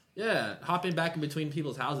 Mm-hmm. Yeah, hopping back in between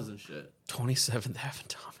people's houses and shit. 27th Ave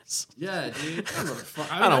Thomas. Yeah, dude.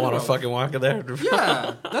 I don't want to fucking walk in there.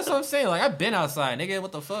 Yeah, that's what I'm saying. Like, I've been outside, nigga.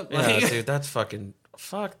 What the fuck? Like, Yeah, dude, that's fucking...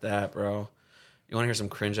 Fuck that, bro. You want to hear some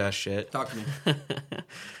cringe-ass shit? Talk to me.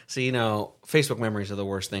 So, you know, Facebook memories are the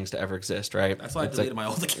worst things to ever exist, right? That's why I deleted my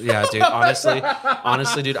old account. Yeah, dude,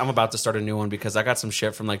 honestly, dude, I'm about to start a new one because I got some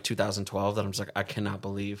shit from, like, 2012 that I'm just like, I cannot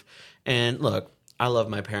believe. And, look, I love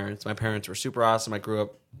my parents. My parents were super awesome. I grew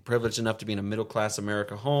up privileged enough to be in a middle-class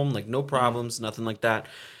America home. Like, no problems, nothing like that.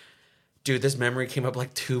 Dude, this memory came up,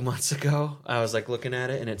 like, 2 months ago. I was, like, looking at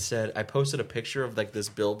it, and it said... I posted a picture of, like, this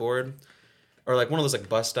billboard... Or, like, one of those, like,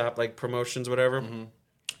 bus stop, like, promotions, whatever. Mm-hmm.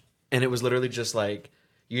 And it was literally just, like,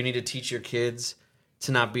 you need to teach your kids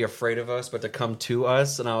to not be afraid of us, but to come to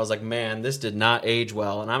us. And I was like, man, this did not age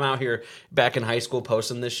well. And I'm out here back in high school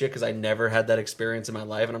posting this shit because I never had that experience in my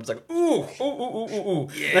life. And I'm just like, ooh.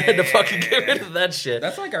 Yeah. I had to fucking get rid of that shit.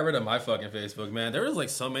 That's why I got rid of my fucking Facebook, man. There was, like,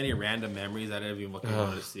 so many random memories I didn't even fucking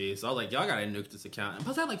want to see. So I was like, y'all gotta nuke this account. And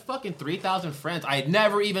plus, I had, like, fucking 3,000 friends I had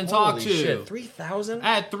never even talked to. Shit, 3,000?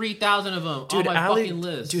 I had 3,000 of them on my fucking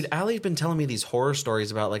list. Dude, Allie's been telling me these horror stories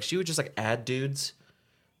about, like, she would just, like, add dudes.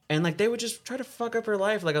 And, like, they would just try to fuck up her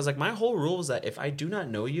life. Like, I was like, my whole rule is that if I do not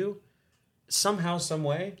know you, somehow, some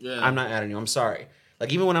way, I'm not adding you. I'm sorry.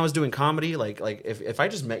 Like, even when I was doing comedy, like if I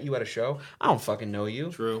just met you at a show, I don't fucking know you.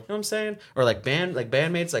 True. You know what I'm saying? Or, like,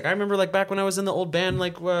 bandmates. Like, I remember, like, back when I was in the old band,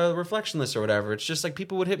 like, Reflectionless or whatever. It's just, like,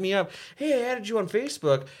 people would hit me up. Hey, I added you on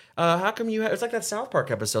Facebook. How come you... It's like that South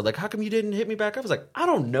Park episode. Like, how come you didn't hit me back up? I was like, I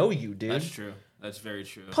don't know you, dude. That's true. That's very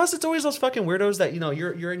true. Plus, it's always those fucking weirdos that, you know,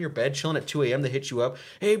 you're in your bed chilling at 2 a.m. They hit you up.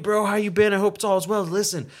 Hey, bro, how you been? I hope it's all as well.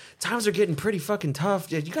 Listen, times are getting pretty fucking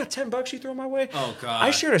tough. You got $10 you throw my way? Oh, God. I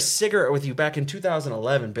shared a cigarette with you back in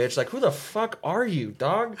 2011, bitch. Like, who the fuck are you,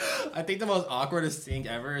 dog? I think the most awkwardest thing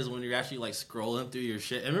ever is when you're actually, like, scrolling through your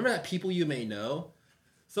shit. And remember that people you may know?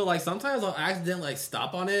 So, like, sometimes I'll accidentally, like,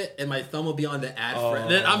 stop on it, and my thumb will be on the ad friend.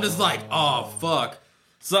 And then I'm just like, oh, fuck.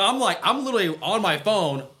 So I'm literally on my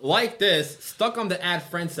phone like this, stuck on the add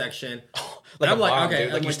friend section. Like, I'm like, bomb, okay,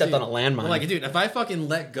 dude. Like, you stepped on a landmine. I'm like, dude, if I fucking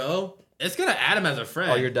let go, it's gonna add him as a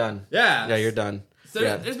friend. Oh, you're done. Yeah. Yeah, you're done. So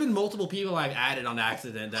there's been multiple people I've added on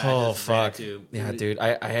accident that I just fuck. to. Yeah, dude.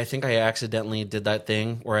 I think I accidentally did that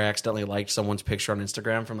thing where I accidentally liked someone's picture on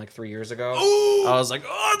Instagram from like 3 years ago. Ooh! I was like,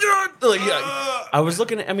 oh, dude. Like, yeah. I was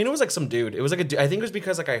looking at, I mean, it was like some dude. It was like a dude. I think it was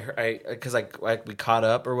because like we caught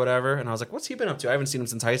up or whatever. And I was like, what's he been up to? I haven't seen him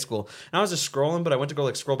since high school. And I was just scrolling, but I went to go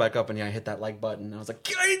like scroll back up and I hit that like button. And I was like,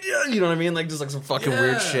 you know what I mean? Like just like some fucking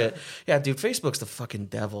weird shit. Yeah, dude. Facebook's the fucking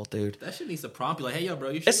devil, dude. That shit needs to prompt you like, hey, yo, bro,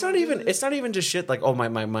 you should. It's not even just shit like, oh,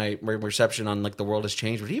 my reception on like the world has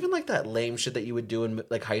changed, but even like that lame shit that you would do in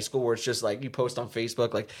like high school where it's just like you post on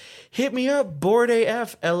Facebook like hit me up bored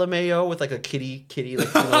AF LMAO with like a kitty like, you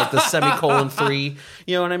know, like the semicolon 3,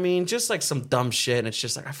 you know what I mean, just like some dumb shit. And it's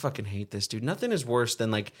just like I fucking hate this, dude. Nothing is worse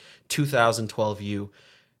than like 2012 you.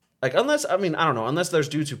 Like, unless there's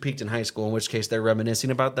dudes who peaked in high school, in which case they're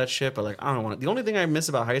reminiscing about that shit. But, like, I don't want to. The only thing I miss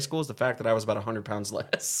about high school is the fact that I was about 100 pounds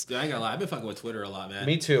less. Dude, I ain't gonna lie. I've been fucking with Twitter a lot, man.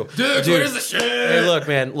 Me too. Dude, Twitter's the shit. Hey, look,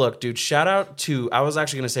 man. Look, dude, shout out to, I was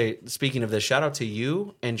actually going to say, speaking of this, shout out to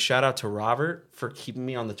you and shout out to Robert for keeping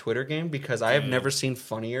me on the Twitter game because I have never seen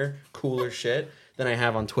funnier, cooler shit than I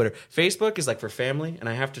have on Twitter. Facebook is like for family, and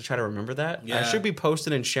I have to try to remember that. Yeah. I should be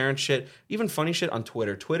posting and sharing shit, even funny shit on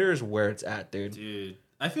Twitter. Twitter is where it's at, dude. Dude.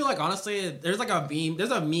 I feel like, honestly, there's like a meme.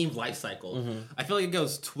 There's a meme life cycle. Mm-hmm. I feel like it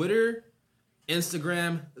goes Twitter,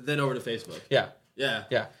 Instagram, then over to Facebook. Yeah. Yeah.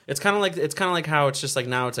 Yeah. It's kind of like how it's just like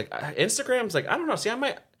now it's like Instagram's like, I don't know. See,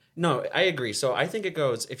 no, I agree. So I think it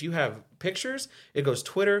goes, if you have pictures, it goes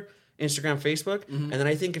Twitter, Instagram, Facebook. Mm-hmm. And then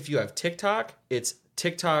I think if you have TikTok, it's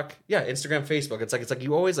TikTok, Instagram, Facebook. It's like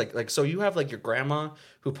you always like so you have like your grandma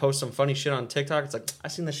who posts some funny shit on TikTok. It's like, I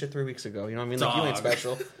seen this shit 3 weeks ago. You know what I mean? Like, you ain't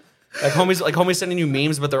special. Like homies sending you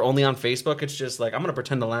memes, but they're only on Facebook. It's just like, I'm gonna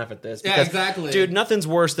pretend to laugh at this. Because, yeah, exactly. Dude, nothing's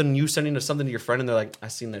worse than you sending something to your friend and they're like,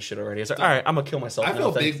 I've seen that shit already. It's like, all right, I'm gonna kill myself. I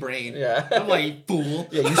feel thanks. big brain. Yeah. I'm like, fool.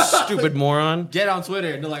 Yeah, you stupid moron. Get on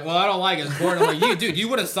Twitter and they're like, well, I don't like it. It's boring. I'm like, you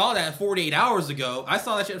would have saw that 48 hours ago. I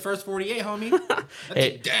saw that shit first 48, homie.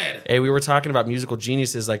 That's dead. Hey, we were talking about musical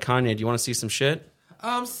geniuses like Kanye. Do you want to see some shit?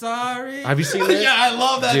 I'm sorry. Have you seen this? Yeah, I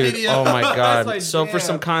love that Dude, video. Oh my god. Like, so damn. for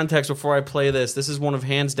some context before I play this is one of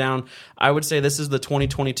hands down, I would say this is the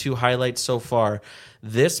 2022 highlight so far.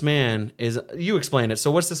 This man is, you explain it. So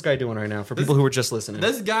what's this guy doing right now for people who were just listening?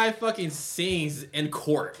 This guy fucking sings in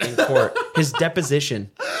court. In court. His deposition.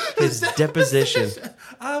 His deposition.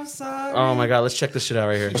 I'm sorry. Oh my god, let's check this shit out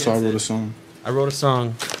right here. So I wrote a song. I wrote a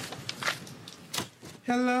song.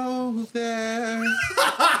 Hello there.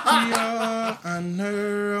 Your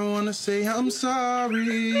Honor, I want to say I'm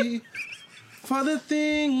sorry for the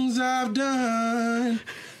things I've done,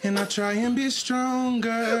 and I try and be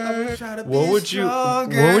stronger. What would you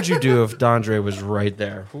do if Dondre was right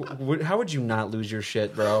there? How would you not lose your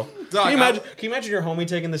shit, bro? Dog, Can you imagine your homie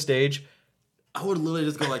taking the stage? I would literally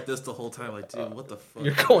just go like this the whole time. Like, dude, what the fuck?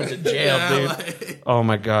 You're going to jail, Yeah, dude. like- Oh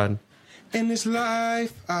my god. In this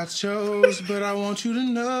life I chose, but I want you to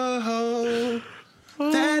know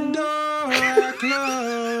that door I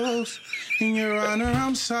closed. In your honor,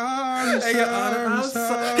 I'm sorry, Hey, Your Honor, I'm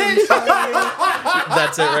sorry.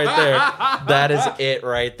 That's it right there. That is it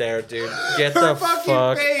right there, dude. Get the fucking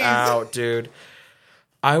fuck face. out, dude.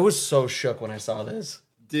 I was so shook when I saw this.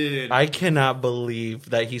 Dude. I cannot believe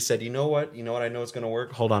that he said, you know what? I know it's going to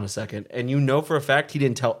work. Hold on a second. And you know for a fact he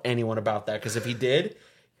didn't tell anyone about that, because if he did,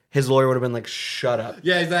 his lawyer would have been like, shut up.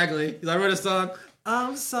 Yeah, exactly. Because I wrote a song.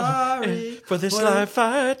 I'm sorry For this life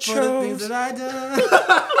I chose. for the things that I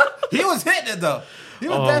done. He was hitting it though. He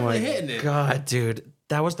was definitely hitting it. God, dude,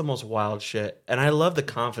 that was the most wild shit, and I love the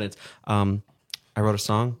confidence. I wrote a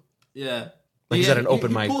song. Yeah. Like he's at an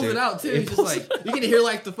open mic, He pulls dude. it out too. He He's just pulls like, you can hear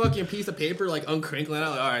like the fucking piece of paper like uncrinkling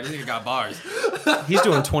out. Like, all right, this nigga got bars. He's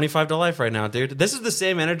doing 25 to life right now, dude. This is the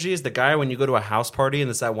same energy as the guy when you go to a house party and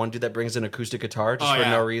it's that one dude that brings an acoustic guitar just for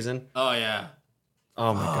no reason. Oh yeah.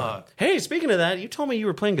 Oh my god. Hey, speaking of that, you told me you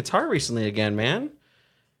were playing guitar recently again, man.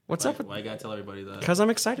 What's up with? Why you gotta tell everybody that? Because I'm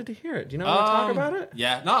excited to hear it. Do you know want to talk about it?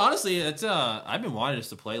 Yeah. No, honestly, it's I've been wanting just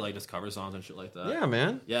to play like just cover songs and shit like that. Yeah,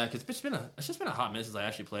 man. Yeah, because it's just been a hot minute since I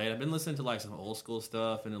actually played. I've been listening to like some old school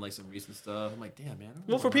stuff and then like some recent stuff. I'm like, damn, man.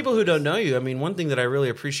 Well, for people who don't know you, I mean, one thing that I really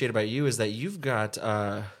appreciate about you is that you've got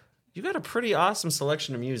a pretty awesome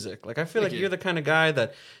selection of music. Like, I feel like you're the kind of guy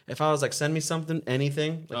that if I was like, send me something,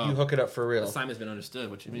 anything, like you hook it up for real. Assignment's been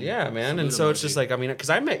understood. What you mean? Yeah, man. And so it's just like, I mean, because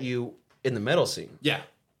I met you in the metal scene. Yeah.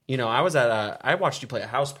 You know, I was at I watched you play a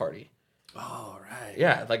house party. Oh, right.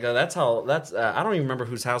 Yeah, like I don't even remember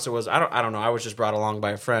whose house it was. I don't know. I was just brought along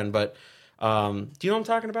by a friend, but do you know what I'm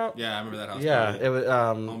talking about? Yeah, I remember that house. Yeah, party. it was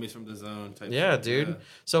Homies from the zone type. yeah, shit. dude. Yeah.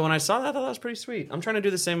 So when I saw that, I thought that was pretty sweet. I'm trying to do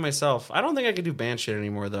the same myself. I don't think I could do band shit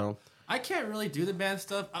anymore though. I can't really do the band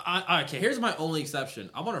stuff. Okay, here's my only exception.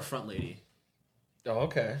 I want a front lady. Oh,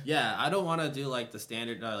 okay. Yeah, I don't want to do like the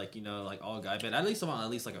standard, like like all guy band. At least I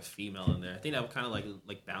want like a female in there. I think that would kind of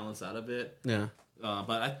like balance out a bit. Yeah.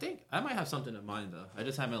 But I think I might have something in mind though. I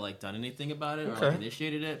just haven't like done anything about it or Okay. like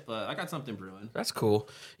initiated it. But I got something brewing. That's cool.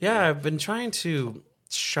 Yeah, I've been trying to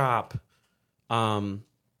shop,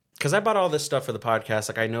 because I bought all this stuff for the podcast.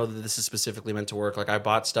 Like, I know that this is specifically meant to work. Like, I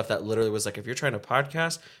bought stuff that literally was like, if you're trying to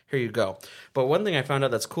podcast, here you go. But one thing I found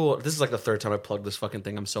out that's cool. This is like the third time I plugged this fucking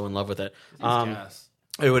thing. I'm so in love with it. Gas.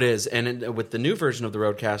 It is, and with the new version of the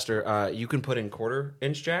Rodecaster, you can put in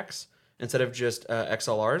 1/4-inch jacks instead of just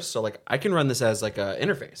XLRs. So like, I can run this as like a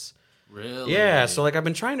interface. Really? Yeah, so like I've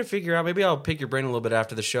been trying to figure out, maybe I'll pick your brain a little bit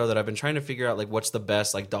after the show, that I've been trying to figure out like what's the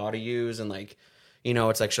best like DAW to use, and like, you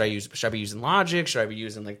know, it's like, should I be using Logic? Should I be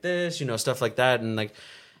using like this? You know, stuff like that. And like,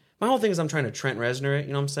 my whole thing is I'm trying to Trent Reznor it,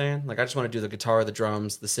 you know what I'm saying? Like, I just want to do the guitar, the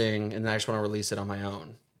drums, the sing, and then I just want to release it on my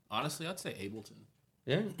own. Honestly, I'd say Ableton.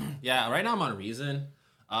 Yeah. Yeah, right now I'm on Reason.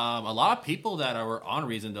 A lot of people that are on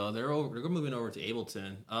Reason though, they're moving over to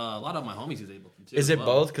Ableton. A lot of my homies use Ableton too. Is as it well.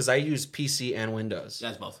 both? Because I use PC and Windows. Yeah,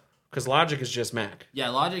 it's both. Because Logic is just Mac. Yeah,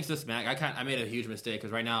 Logic's just Mac. I made a huge mistake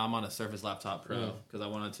because right now I'm on a Surface Laptop Pro because I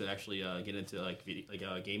wanted to actually get into like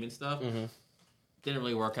gaming stuff. Mm-hmm. Didn't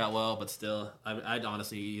really work out well, but still, I'd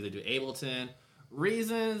honestly either do Ableton.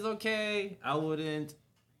 Reason's okay. I wouldn't.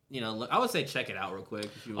 I would say check it out real quick.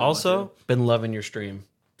 If you really Also, want been loving your stream. to.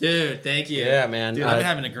 Dude, thank you. Yeah, man. Dude, I've been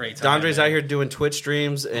having a great time. Dondre's man. out here doing Twitch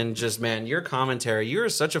streams, and just, man, your commentary, you're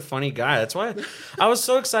such a funny guy. That's why I was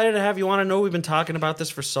so excited to have you on. I know we've been talking about this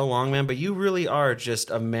for so long, man, but you really are just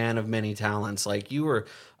a man of many talents. Like, you were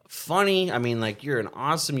funny. I mean, like, you're an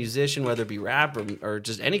awesome musician, whether it be rap or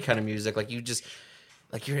just any kind of music. Like, you just,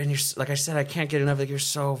 like, you're like I said, I can't get enough. Like, you're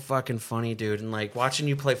so fucking funny, dude. And, like, watching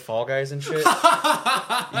you play Fall Guys and shit,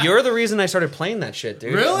 you're the reason I started playing that shit,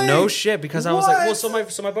 dude. Really? No shit, because I was like, well,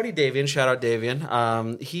 so my buddy Davian, shout out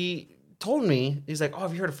Davian, he told me, he's like, oh,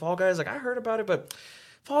 have you heard of Fall Guys? Like, I heard about it, but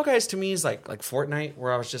Fall Guys to me is like Fortnite,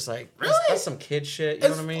 where I was just like, that's some kid shit. You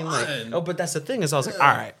know what I mean? Like, oh, but that's the thing is, I was like,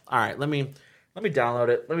 all right, let me download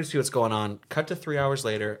it. Let me see what's going on. Cut to 3 hours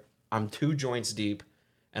later, I'm 2 joints deep,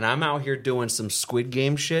 and I'm out here doing some Squid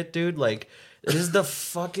Game shit, dude. Like, it is the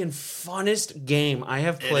fucking funnest game I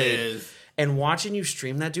have played. It is. And watching you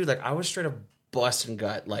stream that, dude, like, I was straight up busting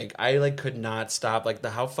gut. Like, I like could not stop. Like,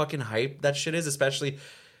 how fucking hype that shit is, especially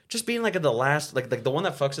just being like at the last, like the one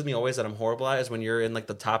that fucks with me always that I'm horrible at is when you're in like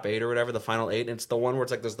the top 8 or whatever, the final 8, and it's the one where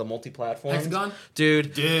it's like there's the multi-platform. Hexagon?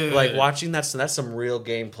 Dude, like watching that's some real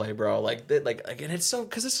gameplay, bro. Like and it's so,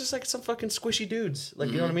 because it's just like some fucking squishy dudes, like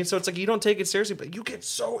you know what I mean. So it's like you don't take it seriously, but you get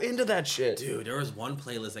so into that shit. Dude, there was one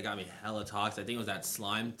playlist that got me hella talks. I think it was that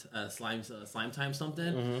slime time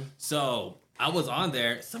something. Mm-hmm. So I was on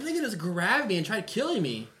there. Some nigga just grabbed me and tried killing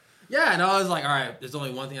me. Yeah, and I was like, all right, there's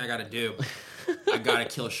only one thing I gotta do. I gotta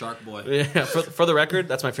kill Shark Boy. Yeah, for the record,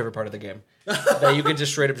 that's my favorite part of the game. That you can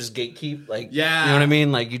just straight up just gatekeep, like, yeah, you know what I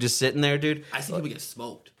mean? Like, you just sitting there, dude. I see people get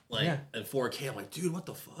smoked, like, in 4K. I'm like, dude, what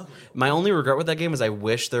the fuck? My only regret with that game is I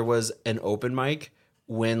wish there was an open mic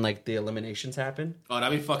when like the eliminations happen. Oh,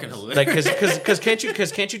 that'd be fucking hilarious. Like, because can't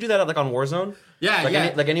you do that like on Warzone? Yeah, like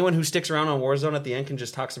yeah. like anyone who sticks around on Warzone at the end can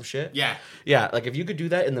just talk some shit. Yeah, yeah. Like if you could do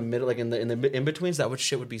that in the middle, like in the in betweens,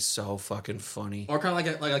 shit would be so fucking funny. Or kind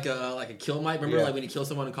of like a kill mic. Remember, like when you kill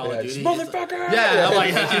someone in Call of Duty, motherfucker. Yeah, I'm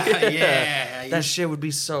like, yeah. That shit would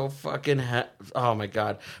be so fucking. Oh my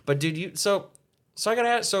god. But dude, so I gotta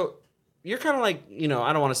ask. So you're kind of like, you know,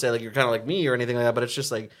 I don't want to say like you're kind of like me or anything like that, but it's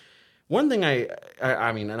just like. One thing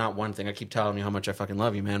I mean, not one thing. I keep telling you how much I fucking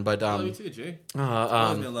love you, man. But I love you too, Jay.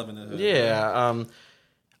 I've been loving it. Yeah.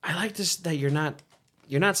 I like this that you're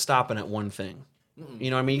not stopping at one thing.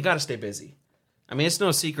 You know, I mean, you got to stay busy. I mean, it's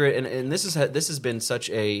no secret, and this has been such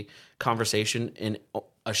a conversation in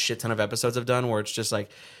a shit ton of episodes I've done where it's just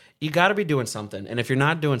like you got to be doing something, and if you're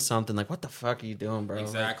not doing something, like what the fuck are you doing, bro?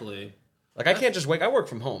 Exactly. Like I can't just I work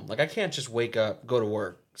from home. Like I can't just wake up, go to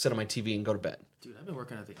work, sit on my TV, and go to bed. Dude, I've been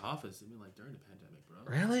working at the office. I mean, like during the pandemic, bro.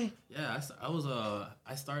 Really? Yeah,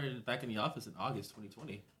 I started back in the office in August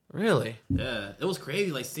 2020. Really? Yeah, it was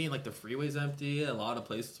crazy. Like seeing like the freeways empty, a lot of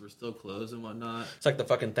places were still closed and whatnot. It's like the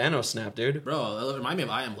fucking Thanos snap, dude. Bro, it reminded me of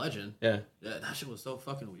I Am Legend. Yeah. Yeah, that shit was so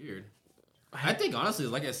fucking weird. I think honestly,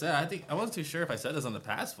 like I said, I wasn't too sure if I said this on the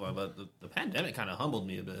past one, but the pandemic kind of humbled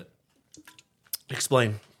me a bit.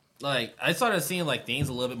 Explain. Like, I started seeing, like, things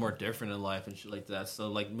a little bit more different in life and shit like that. So,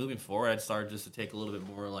 like, moving forward, I'd start just to take a little bit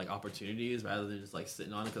more, like, opportunities rather than just, like,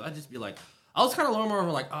 sitting on it. Because I'd just be like, I was kind of a little more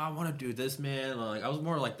of, like, oh, I want to do this, man. Like, I was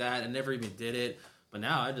more like that and never even did it. But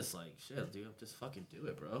now I just, like, shit, dude, just fucking do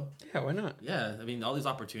it, bro. Yeah, why not? Yeah, I mean, all these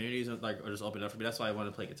opportunities, like, are just opening up for me. That's why I want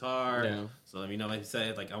to play guitar. Yeah. So, I mean, like I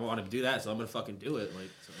said, like, I want to do that, so I'm going to fucking do it.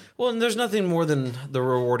 Like, so. Well, and there's nothing more than the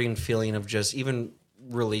rewarding feeling of just even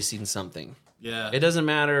releasing something. Yeah. It doesn't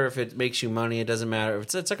matter if it makes you money. It doesn't matter.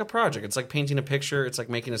 It's like a project. It's like painting a picture. It's like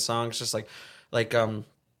making a song. It's just like,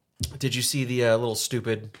 did you see the little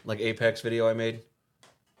stupid like Apex video I made?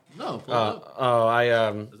 No. Is that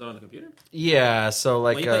on the computer? Yeah. So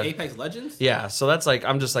like, you play Apex Legends? Yeah. So that's like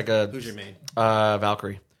I'm just like a. Who's your main?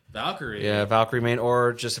 Valkyrie. Valkyrie. Yeah, Valkyrie main,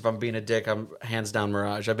 or just if I'm being a dick, I'm hands down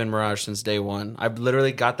Mirage. I've been Mirage since day one. I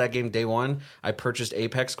literally got that game day one. I purchased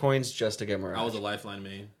Apex coins just to get Mirage. I was a Lifeline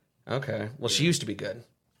main. Okay. Well, she used to be good.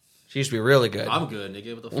 She used to be really good. I'm good,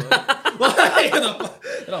 nigga. What the fuck?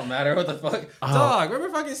 It don't matter. What the fuck? Dog,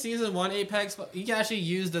 remember fucking season 1 Apex? You can actually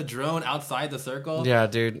use the drone outside the circle? Yeah,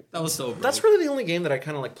 dude. That was so broke. That's really the only game that I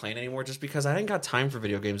kind of like playing anymore just because I ain't got time for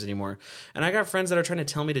video games anymore. And I got friends that are trying to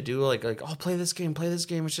tell me to do like oh, play this game.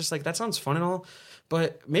 It's just like, that sounds fun and all.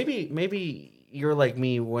 But maybe you're like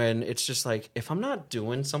me when it's just like, if I'm not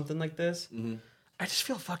doing something like this, I just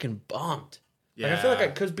feel fucking bummed. Yeah. Like I feel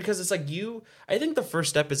like because it's like I think the first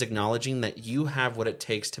step is acknowledging that you have what it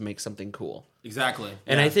takes to make something cool. Exactly.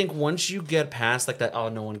 And I think once you get past like that, oh,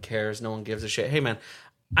 no one cares, no one gives a shit. Hey, man,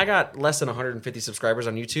 I got less than 150 subscribers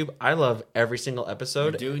on YouTube. I love every single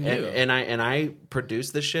episode. You're doing and I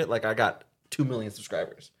produce this shit like I got 2 million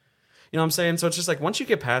subscribers. You know what I'm saying? So it's just like once you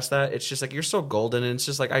get past that, it's just like you're so golden. And it's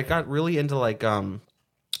just like I got really into like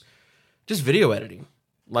just video editing.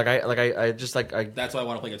 I just like I. That's why I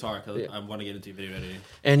want to play guitar because I want to get into video editing.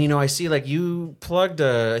 And I see like you plugged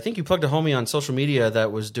I think you plugged a homie on social media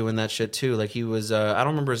that was doing that shit too. Like he was I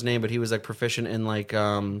don't remember his name, but he was like proficient in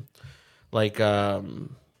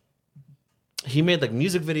he made like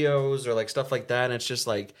music videos or like stuff like that. And it's just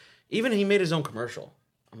like even he made his own commercial.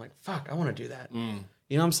 I'm like, fuck, I want to do that. You know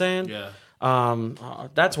what I'm saying? Yeah.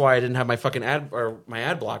 That's why I didn't have my fucking ad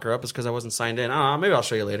blocker up, is because I wasn't signed in. Maybe I'll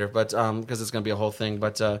show you later, but because it's gonna be a whole thing.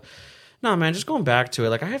 But no, man, just going back to it.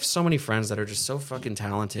 Like I have so many friends that are just so fucking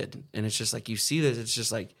talented, and it's just like you see that it's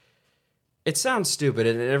just like it sounds stupid,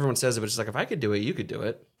 and everyone says it, but it's like if I could do it, you could do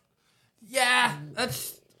it. Yeah,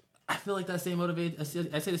 I feel like that same motivate. I say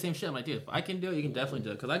the same shit. I'm like, dude, if I can do it, you can definitely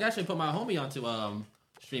do it. Because I actually put my homie onto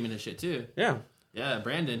streaming and shit too. Yeah,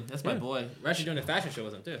 Brandon, that's my boy. We're actually doing a fashion show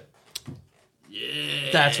with him too.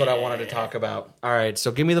 Yeah. That's what I wanted to talk about. All right,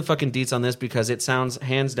 so give me the fucking deets on this because it sounds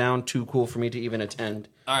hands down too cool for me to even attend.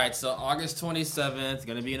 All right, so August 27th,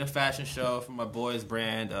 going to be in a fashion show for my boy's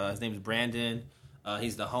brand. His name's Brandon.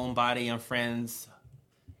 He's the Homebody and Friends.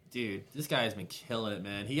 Dude, this guy has been killing it,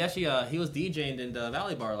 man. He actually he was DJing in the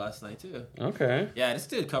Valley Bar last night too. Okay. Yeah, this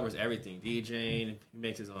dude covers everything. DJing, he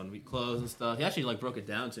makes his own clothes and stuff. He actually like broke it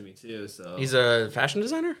down to me too. So he's a fashion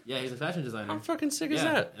designer? Yeah, he's a fashion designer. How fucking sick is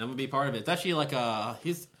that? And I'm gonna be part of it. It's actually like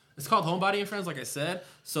it's called Homebody and Friends, like I said.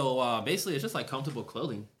 So basically, it's just like comfortable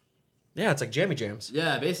clothing. Yeah, it's like jammy jams.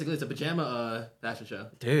 Yeah, basically, it's a pajama fashion show.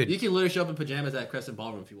 Dude. You can literally show up in pajamas at Crescent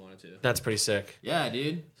Ballroom if you wanted to. That's pretty sick. Yeah,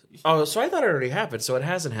 dude. Oh, so I thought it already happened, so it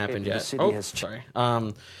hasn't happened yet. Sorry.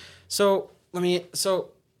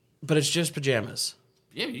 But it's just pajamas.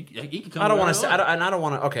 Yeah, you can come. I don't want to say, I don't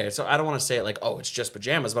want to. Okay, so I don't want to say it like, oh, it's just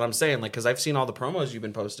pajamas. But I'm saying like, because I've seen all the promos you've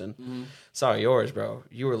been posting. Mm-hmm. Saw yours, bro.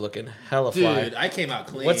 You were looking hella fly. Dude, I came out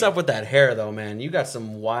clean. What's up with that hair, though, man? You got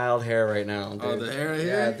some wild hair right now, dude. Oh, the hair here?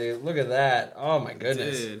 Yeah, dude. Look at that. Oh my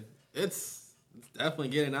goodness. Dude, it's definitely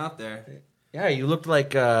getting out there. Yeah, you looked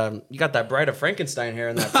like you got that Bride of Frankenstein hair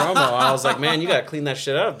in that promo. I was like, man, you gotta clean that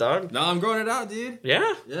shit up, dog. No, I'm growing it out, dude.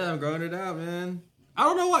 Yeah? Yeah, I'm growing it out, man. I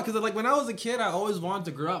don't know why, because like when I was a kid, I always wanted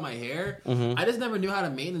to grow out my hair. Mm-hmm. I just never knew how to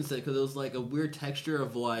maintenance it because it was like a weird texture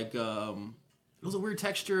of like it was a weird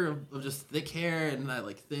texture of just thick hair and that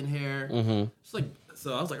like thin hair. Mm-hmm. Just like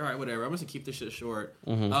so, I was like, all right, whatever. I'm just gonna keep this shit short.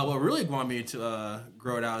 Mm-hmm. What really wanted me to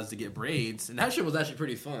grow it out is to get braids, and that shit was actually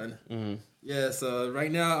pretty fun. Mm-hmm. Yeah, so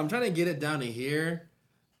right now I'm trying to get it down to here,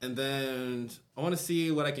 and then I want to see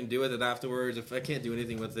what I can do with it afterwards. If I can't do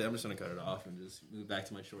anything with it, I'm just gonna cut it off and just move back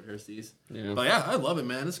to my short hair steez. Yeah. But yeah, I love it,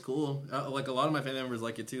 man. It's cool. Like a lot of my family members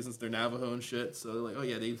like it too, since they're Navajo and shit. So they're like, oh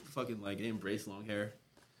yeah, they fucking like embrace long hair.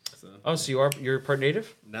 So. Oh, so you're part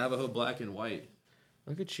native? Navajo, black and white.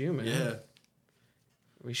 Look at you, man. Yeah.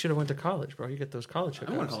 We should have went to college, bro. You get those college hookups.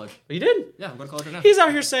 I'm going to college. Oh, you did? Yeah, I'm going to college right now. He's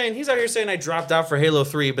out here saying I dropped out for Halo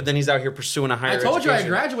 3, but then he's out here pursuing a higher education. I told you I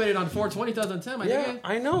graduated on 4/20/2010. Yeah,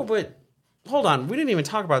 I know, but hold on. We didn't even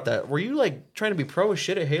talk about that. Were you like trying to be pro as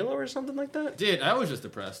shit at Halo or something like that? Dude, I was just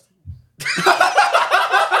depressed.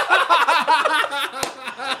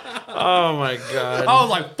 Oh my god. I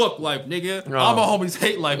was like, fuck life, nigga. Oh. All my homies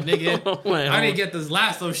hate life, nigga. I didn't get this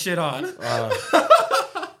lasso shit on.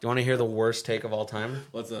 You want to hear the worst take of all time?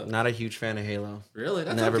 What's up? Not a huge fan of Halo. Really?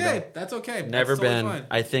 That's Never okay. Been. That's okay. Never That's been. Fine.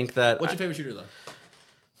 I think that... What's your favorite shooter, though?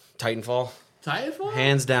 Titanfall. Titanfall?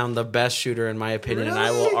 Hands down, the best shooter, in my opinion, really? and I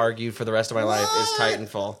will argue for the rest of my life, is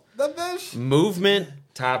Titanfall. The best? Movement,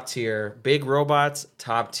 top tier. Big robots,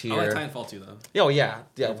 top tier. I like Titanfall 2, though. Oh, yeah,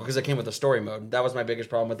 because it came with the story mode. That was my biggest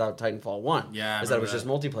problem without Titanfall 1. Yeah, is that it was just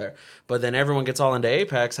multiplayer. But then everyone gets all into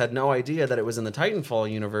Apex, had no idea that it was in the Titanfall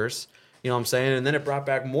universe. You know what I'm saying? And then it brought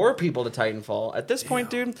back more people to Titanfall. At this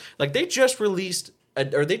point, dude, like they just released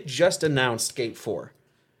they just announced Skate 4.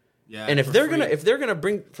 Yeah. And if they're gonna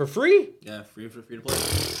bring for free, free to play.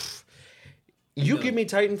 You give me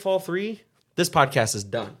Titanfall 3, this podcast is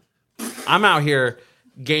done. I'm out here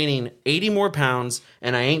gaining 80 more pounds,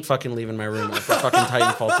 and I ain't fucking leaving my room for fucking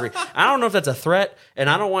Titanfall 3. I don't know if that's a threat, and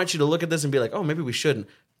I don't want you to look at this and be like, oh, maybe we shouldn't.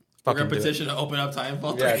 We're gonna petition to open up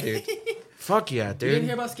Titanfall 3. Yeah, dude. Fuck yeah, dude. You didn't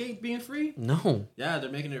hear about Skate being free? No. Yeah, they're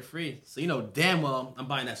making it free. So you know damn well I'm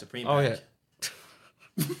buying that Supreme pack. Oh,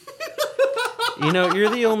 yeah. You know, you're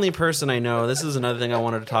the only person I know. This is another thing I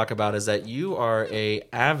wanted to talk about is that you are a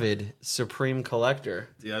avid Supreme collector.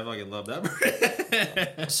 Dude, I fucking love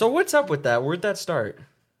that. So what's up with that? Where'd that start?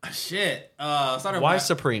 Shit. Why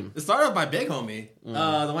Supreme? It started with my big homie. The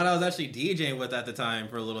one I was actually DJing with at the time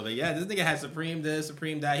for a little bit. Yeah, this nigga had Supreme this,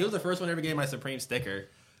 Supreme that. He was the first one to ever get my Supreme sticker.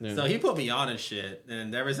 Yeah. So he put me on and shit.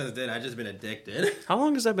 And ever since then, I've just been addicted. How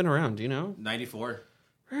long has that been around? Do you know? 94.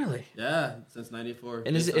 Really? Yeah, since '94.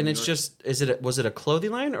 And was it a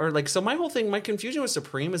clothing line or like? So my whole thing, my confusion with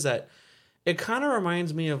Supreme is that it kind of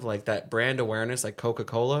reminds me of like that brand awareness, like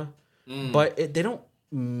Coca-Cola, but they don't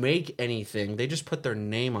make anything. They just put their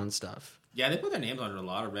name on stuff. Yeah, they put their names on a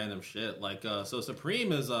lot of random shit. Like, so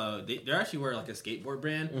Supreme is they're actually were like a skateboard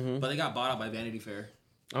brand, but they got bought out by Vanity Fair.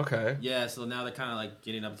 Okay. Yeah, so now they're kind of like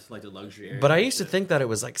getting up to like the luxury area. But I used to think that it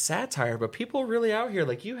was like satire, but people really out here,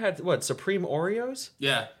 like you had what, Supreme Oreos?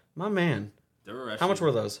 Yeah. My man. They were actually, how much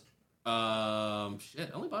were those? Shit,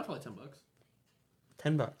 I only bought it for like $10.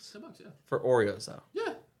 $10. $10, yeah. For Oreos though.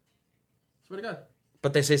 Yeah. Swear to God.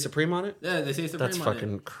 But they say Supreme on it? Yeah, they say Supreme on it. That's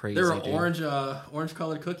fucking crazy. They were dude. orange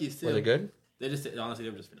colored cookies too. Were they good? They just honestly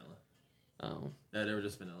they were just vanilla. Oh. Yeah, they were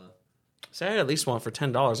just vanilla. So I at least want for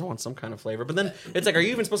 $10. I want some kind of flavor. But then it's like, are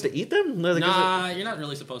you even supposed to eat them? Like, nah, you're not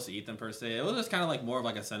really supposed to eat them per se. It was just kind of like more of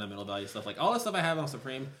like a sentimental value stuff. Like all the stuff I have on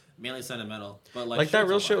Supreme, mainly sentimental. But like that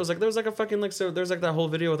real shit was like there was like a fucking like so there's like that whole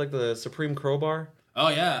video with like the Supreme crowbar. Oh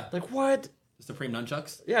yeah. Like what? The Supreme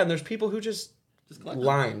nunchucks. Yeah, and there's people who just collect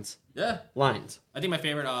lines. Them. Yeah. Lines. I think my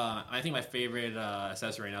favorite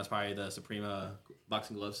accessory right now is probably the Supreme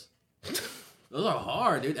boxing gloves. Those are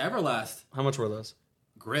hard, dude. Everlast. How much were those?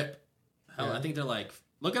 Grip. Hell, yeah. I think they're like.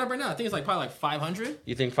 Look it up right now. I think it's like probably like 500.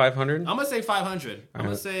 You think 500? I'm gonna say 500. I'm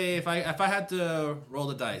gonna say if I had to roll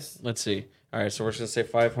the dice. Let's see. All right, so we're just gonna say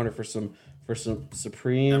 500 for some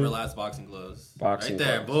Supreme Everlast boxing gloves. Boxing right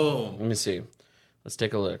there, gloves. boom. Let me see. Let's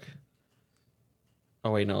take a look.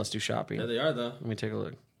 Oh wait, no. Let's do shopping. There they are, though. Let me take a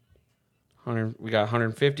look. 100. We got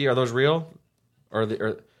 150. Are those real? Or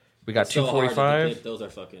we got 245? Those are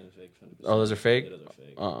fucking fake. Oh, those are fake? Yeah, those are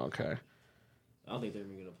fake. Oh, okay. I don't think they're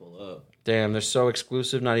even gonna pull up. Damn, they're so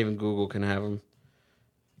exclusive. Not even Google can have them.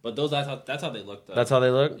 But that's how they look. Though. That's how they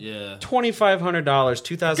look. Yeah. $2,500.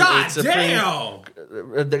 2008 God Supreme.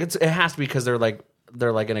 Damn. It has to be because they're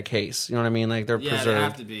like in a case. You know what I mean? Like they're preserved. Yeah, they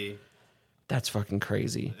have to be. That's fucking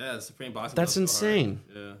crazy. Yeah, the Supreme boxing. That's insane.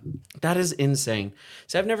 Yeah. That is insane.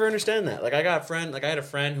 See, I've never understood that. Like I had a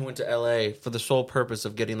friend who went to LA for the sole purpose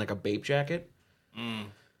of getting like a Bape jacket.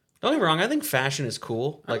 Don't get me wrong. I think fashion is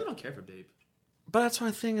cool. I really don't care for Bape. But that's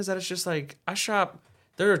my thing is that it's just like I shop.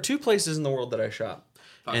 There are two places in the world that I shop,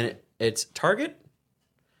 and it's Target,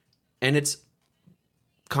 and it's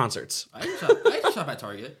concerts. I used to shop at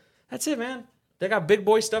Target. That's it, man. They got big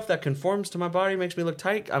boy stuff that conforms to my body, makes me look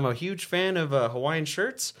tight. I'm a huge fan of Hawaiian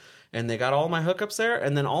shirts, and they got all my hookups there.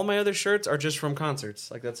 And then all my other shirts are just from concerts.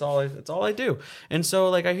 Like that's all I do. And so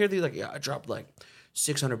like I hear these like, yeah, I dropped like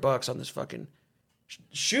 $600 on this fucking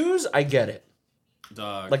shoes. I get it.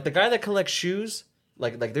 Dog. Like the guy that collects shoes,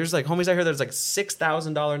 like there's like homies out here. There's like $6,000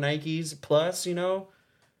 Nikes plus, you know.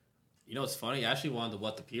 You know what's funny? I actually wanted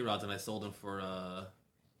the P rods and I sold them for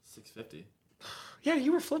 $650. Yeah,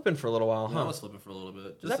 you were flipping for a little while, huh? I was flipping for a little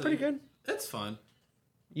bit. Is that pretty good? It's fun.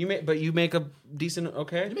 You make a decent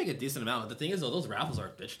okay. You make a decent amount. The thing is, though, those raffles are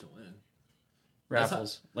a bitch to win.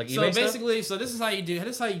 Raffles, like eBay so stuff? basically, so this is how you do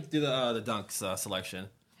the dunks selection.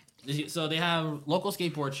 So they have local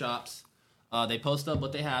skateboard shops. They post up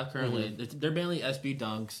what they have currently. Mm-hmm. They're mainly SB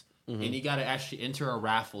dunks, and you got to actually enter a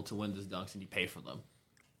raffle to win these dunks, and you pay for them.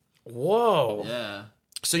 Whoa! Yeah.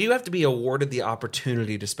 So you have to be awarded the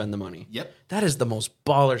opportunity to spend the money. Yep. That is the most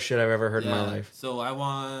baller shit I've ever heard in my life. So I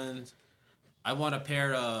want a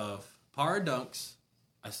pair of Par Dunks.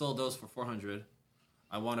 I sold those for $400.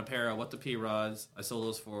 I want a pair of What the P rods. I sold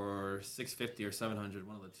those for $650 or $700,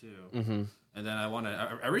 one of the two. Mm-hmm. And then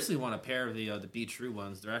I recently want a pair of the Be True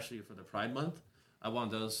ones. They're actually for the Pride Month. I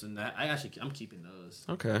want those, and I'm keeping those.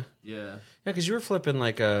 Okay. Yeah. Yeah, because you were flipping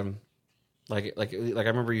like I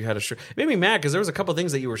remember you had a shirt. It made me mad because there was a couple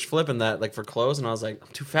things that you were flipping that like for clothes, and I was like,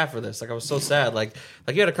 I'm too fat for this. Like I was so sad. Like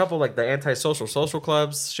you had a couple like the anti-social social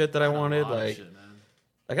clubs shit that I wanted. Like, shit, man.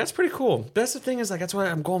 Like that's pretty cool. That's the thing is like that's why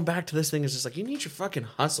I'm going back to this thing is just like you need your fucking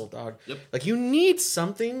hustle, dog. Yep. Like you need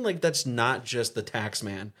something like that's not just the tax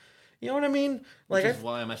man. You know what I mean? Like Which is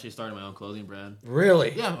why I'm actually starting my own clothing brand.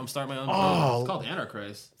 Really? Yeah, I'm starting my own. Oh, it's called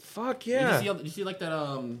Anarchrist. Fuck yeah! Did you see like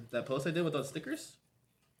that post I did with those stickers?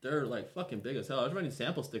 They're like fucking big as hell. I was running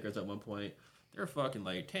sample stickers at one point. They're fucking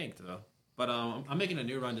like tanked though. But I'm making a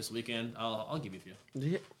new run this weekend. I'll give you a few.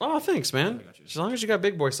 Yeah. Oh, thanks, man. I got you. As long as you got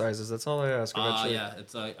big boy sizes, that's all I ask. Yeah,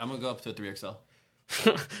 it's I'm gonna go up to a 3XL.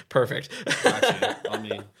 Perfect. Actually, on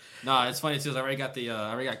me. Nah, it's funny too. I already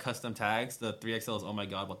got custom tags. The 3XL is oh my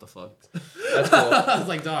god, what the fuck? That's cool. I was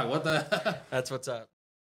like, dog, what the? That's what's up.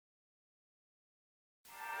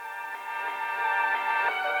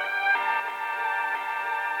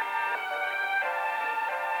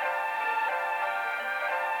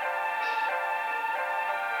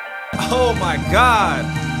 Oh my god!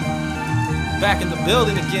 Back in the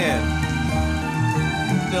building again.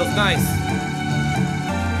 Feels nice.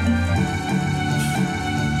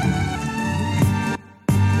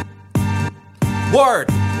 Word.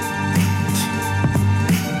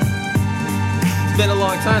 It's been a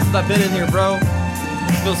long time since I've been in here, bro.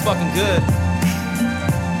 Feels fucking good.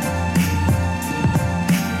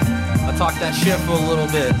 I talked that shit for a little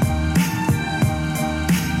bit.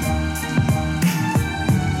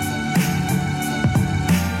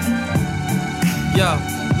 Yo,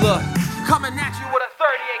 look. Coming at you with a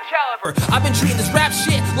 38 caliber. I've been treating this rap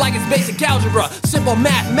shit like it's basic algebra. Simple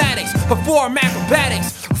mathematics, perform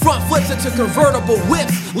acrobatics. Front flips into convertible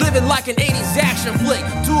whips. Living like an 80s action flick.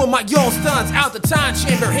 Doing my own stunts out the time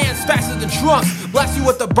chamber. Hands faster than trunks. Blast you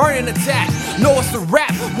with the burning attack. Know it's the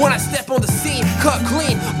rap when I step on the scene. Cut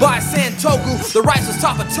clean by Santoku. The rice was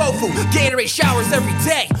top of tofu. Gatorade showers every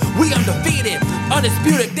day. We undefeated.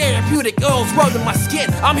 Undisputed, therapeutic oils rubbing my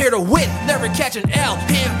skin. I'm here to win, never catch an L.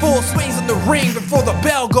 Handful swings in the ring before the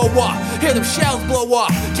bell go off. Hear them shells blow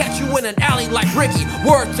off. Catch you in an alley like Ricky.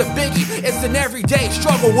 Word to Biggie. It's an everyday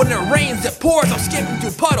struggle. When it rains, it pours. I'm skipping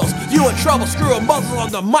through puddles. You in trouble, screw a muzzle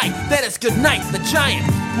on the mic. Then it's good night, the giant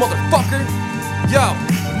motherfucker. Yo,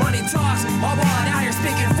 money talks. My wallet out here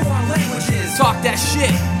speaking foreign languages. Talk that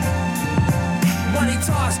shit. Money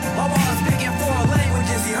talks. My wallet speaking foreign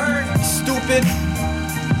languages. You heard? Stupid.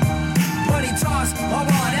 Money talks. My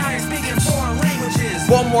wallet out here speaking foreign languages.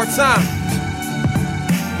 One more time.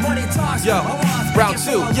 Money talks. Yo, round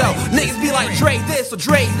two. Yo, niggas be like Dre this or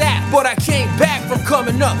Dre that, but I came back from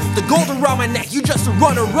coming up. The golden around my neck, you just a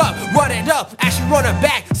runner up. Run it up, actually run it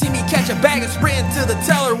back. See me catch a bag and sprint to the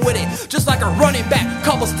teller with it, just like a running back.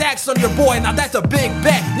 Couple stacks on your boy, now that's a big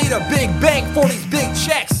bet. Need a big bank for these big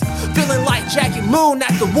checks. Feeling like Jackie Moon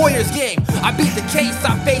at the Warriors game. I beat the case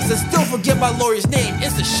I face and still forget my lawyer's name.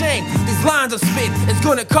 It's a shame, these lines I spit, it's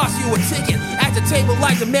gonna cost you a ticket. At the table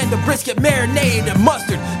like the man, the brisket marinated in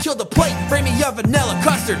mustard. Kill the plate, bring me a vanilla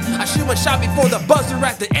custard. I shoot my shot before the buzzer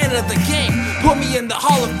at the end of the game. Put me in the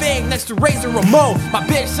Hall of Fame next to Razor Ramon. My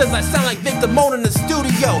bitch says I sound like Vic Damone in the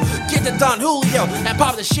studio. Get the Don Julio and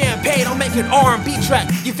pop the champagne. I'll make an R&B track,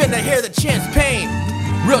 you finna hear the Chance Pain.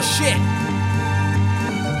 Real shit.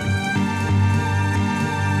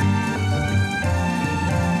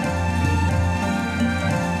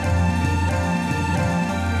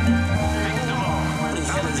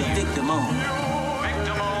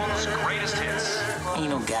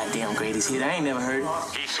 Goddamn greatest hit. I ain't never heard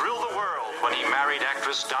it. He thrilled the world when he married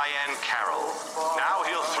actress Diane Carroll. Now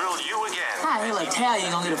he'll thrill you again. How the hell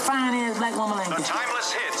Italian gonna get a fine-ass black woman like The that?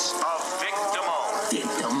 timeless hits of Vic Damone. Vic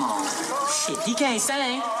Damone. Shit, he can't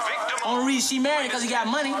sing. Vic Damone. Only reason she married because he got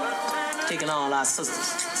money. Taking all our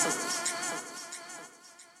sisters.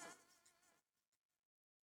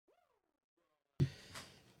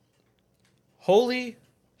 Holy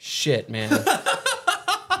shit, man.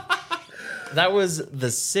 That was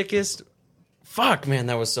the sickest. Fuck, man,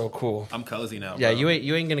 that was so cool. I'm cozy now, Yeah, bro.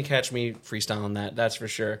 you ain't gonna catch me freestyling that. That's for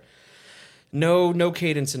sure. No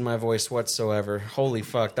cadence in my voice whatsoever. Holy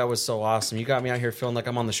fuck, that was so awesome. You got me out here feeling like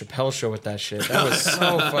I'm on the Chappelle Show with that shit. That was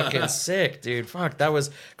so fucking sick, dude. Fuck, that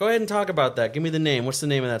was. Go ahead and talk about that. Give me the name. What's the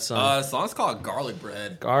name of that song? The song's called Garlic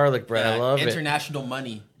Bread. Garlic Bread. I love International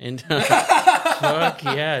Money. Fuck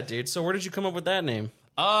yeah, dude. So where did you come up with that name?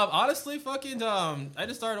 Honestly, fucking, I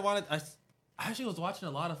just started wanting. I actually was watching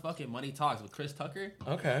a lot of fucking Money Talks with Chris Tucker.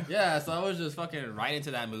 Okay. Yeah, so I was just fucking right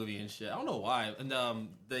into that movie and shit. I don't know why. And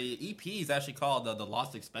the EP is actually called The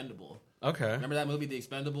Lost Expendable. Okay. Remember that movie, The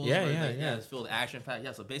Expendables? Yeah, where yeah. It's filled with action-packed.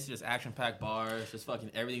 Yeah, so basically just action-packed bars, just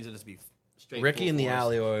fucking everything's gonna just be straight. Ricky in the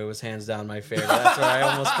Alleyway was hands down my favorite. That's why I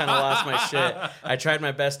almost kind of lost my shit. I tried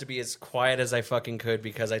my best to be as quiet as I fucking could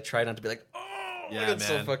because I tried not to be like, oh, yeah, it's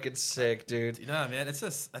so fucking sick, dude. You know, man, it's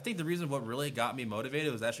just, I think the reason what really got me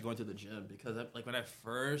motivated was actually going to the gym because like when I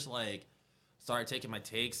first like started taking my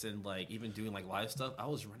takes and like even doing like live stuff, I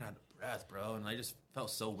was running out of breath, bro, and I just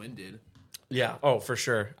felt so winded. Yeah, oh, for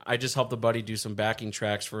sure. I just helped a buddy do some backing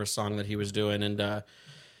tracks for a song that he was doing, and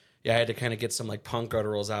yeah, I had to kind of get some like punk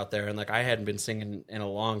gutturals out there, and like I hadn't been singing in a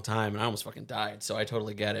long time, and I almost fucking died. So I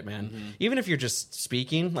totally get it, man. Mm-hmm. Even if you're just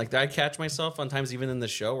speaking, like I catch myself sometimes even in the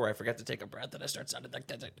show where I forget to take a breath and I start sounding like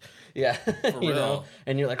that. Yeah, For you real. know,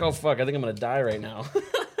 and you're like, oh fuck, I think I'm gonna die right now.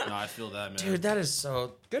 No, I feel that, man. Dude, that is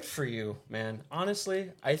so good for you, man.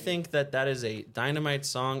 Honestly, I think that is a dynamite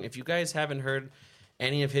song. If you guys haven't heard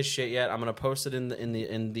any of his shit yet, I'm gonna post it in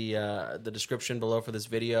the description below for this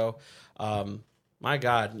video. My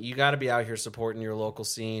God, you got to be out here supporting your local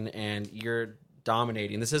scene, and you're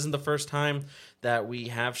dominating. This isn't the first time that we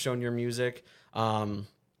have shown your music. Well,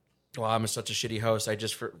 I'm such a shitty host.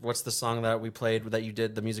 What's the song that we played that you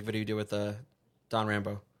did the music video you did with Don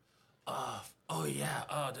Rambo. Oh yeah.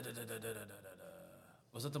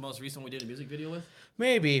 Was it the most recent we did a music video with?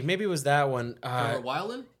 Maybe it was that one.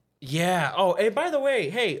 Wildin'? Yeah. Oh, hey, by the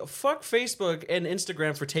way, hey, fuck Facebook and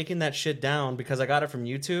Instagram for taking that shit down because I got it from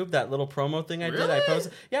YouTube. That little promo thing I did, I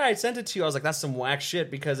posted. Yeah, I sent it to you. I was like, that's some whack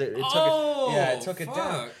shit because it took it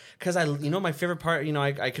down. Because my favorite part,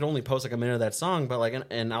 I could only post like a minute of that song, but like,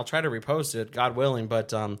 and I'll try to repost it, God willing.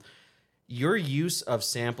 But your use of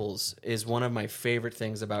samples is one of my favorite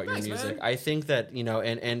things about your music. Man. I think that,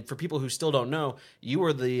 and for people who still don't know, you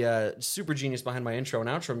were the super genius behind my intro and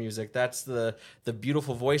outro music. That's the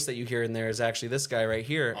beautiful voice that you hear in there is actually this guy right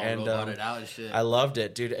here. And I loved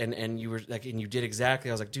it, dude. And you were like, and you did exactly.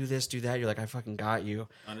 I was like, do this, do that. You're like, I fucking got you.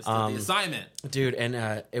 Understood the assignment, dude.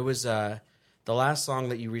 And it was the last song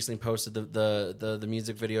that you recently posted the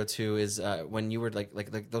music video to is when you were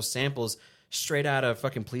like those samples straight out of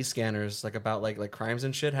fucking police scanners, like about like crimes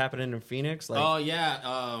and shit happening in Phoenix. Like, oh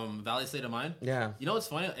yeah, Valley State of Mind. Yeah. You know what's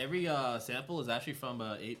funny? Every sample is actually from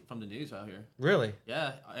the news out here. Really?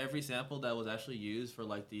 Yeah. Every sample that was actually used for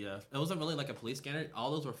like the it wasn't really like a police scanner.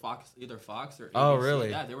 All those were either Fox or ABC. Oh really?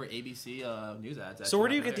 Yeah, they were ABC news ads. So where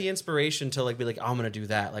do you get the inspiration to like be like, oh, I'm gonna do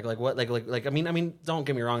that? Like what? Like I mean, don't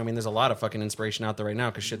get me wrong. I mean, there's a lot of fucking inspiration out there right now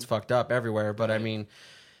because shit's fucked up everywhere. But I mean.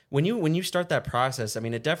 When you start that process, I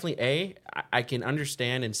mean, it definitely, I can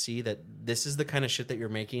understand and see that this is the kind of shit that you're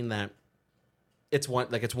making that it's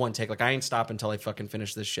one take. Like, I ain't stopping until I fucking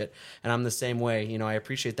finish this shit. And I'm the same way, I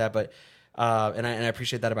appreciate that. But, and I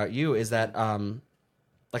appreciate that about you is that,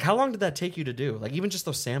 like, how long did that take you to do? Like, even just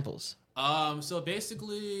those samples? So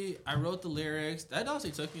basically, I wrote the lyrics. That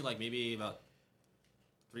honestly took me, like, maybe about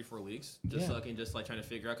 3-4 weeks. So I can just, like, trying to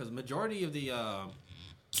figure out. Because the majority of the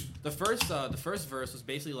first verse was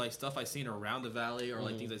basically like stuff I seen around the valley or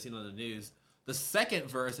like things I seen on the news. The second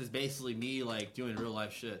verse is basically me like doing real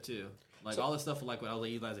life shit too. Like all the stuff like when I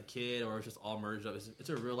was like, as a kid or it's just all merged up. It's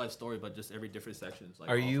a real life story, but just every different sections. Like,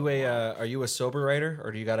 are you a sober writer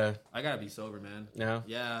or do you gotta? I gotta be sober, man. No.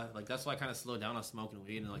 Yeah, like that's why I kind of slowed down on smoking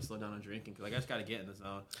weed and like slowed down on drinking because like, I just gotta get in the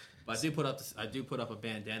zone. But I do put up a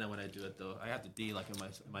bandana when I do it though. I have to be like in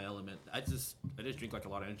my element. I just drink like a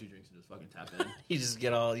lot of energy drinks and just fucking tap in. You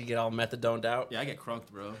get all methadoned out. Yeah, I get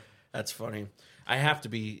crunked, bro. That's funny. I have to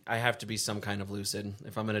be some kind of lucid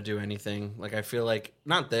if I'm gonna do anything. Like I feel like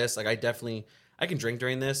not this. Like I can drink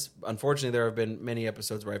during this. Unfortunately, there have been many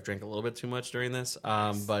episodes where I've drank a little bit too much during this.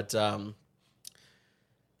 But I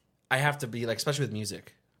have to be like, especially with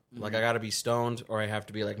music. Like I gotta be stoned or I have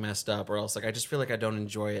to be like messed up or else like I just feel like I don't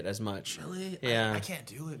enjoy it as much. Really? Yeah. I can't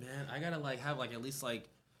do it, man. I gotta like have like at least like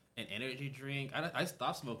an energy drink. I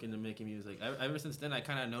stopped smoking and making music. Ever since then, I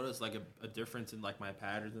kind of noticed like a difference in like my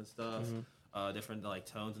patterns and stuff, different like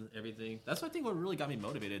tones and everything. That's what I think what really got me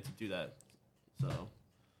motivated to do that. So,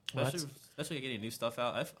 especially getting new stuff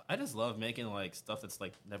out. I just love making like stuff that's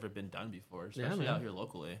like never been done before, especially out here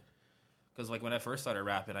locally. Because like when I first started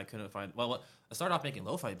rapping, I couldn't find. Well, I started off making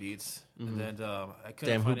lo-fi beats, and then I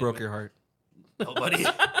couldn't. Damn, who broke your heart? Nobody.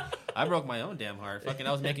 I broke my own damn heart. Fucking,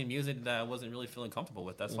 I was making music that I wasn't really feeling comfortable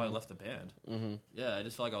with. That's why I left the band. Yeah, I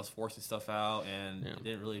just felt like I was forcing stuff out, and it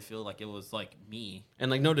didn't really feel like it was like me. And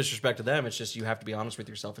like, no disrespect to them, it's just you have to be honest with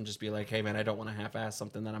yourself and just be like, hey man, I don't want to half-ass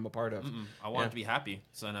something that I'm a part of. I wanted to be happy,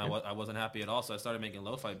 so I wasn't happy at all. So I started making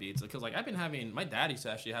lo-fi beats because like I've been having my dad used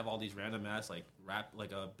to actually have all these random ass like rap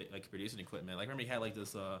like producing equipment. Like remember he had like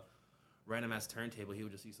this random ass turntable he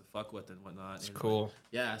would just used to fuck with and whatnot. It's cool. Like,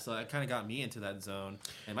 yeah, so it kind of got me into that zone.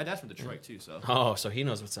 And my dad's from Detroit too, so. Oh, so he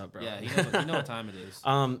knows what's up, bro. Yeah, he knows what time it is.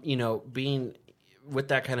 Being with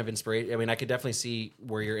that kind of inspiration, I mean, I could definitely see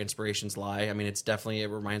where your inspirations lie. I mean, it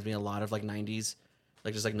reminds me a lot of like 90s,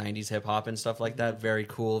 like just like 90s hip hop and stuff like that. Very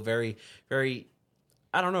cool, very, very.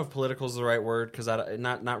 I don't know if political is the right word because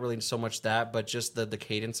not really so much that, but just the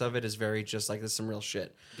cadence of it is very just like this is some real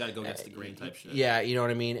shit. You gotta go against the grain type shit. Yeah, you know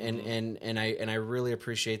what I mean, and I really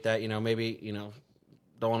appreciate that. Maybe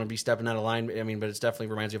don't want to be stepping out of line. I mean, but it definitely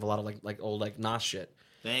reminds me of a lot of like old like Nas shit.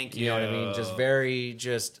 Thank you. You know what I mean? Just very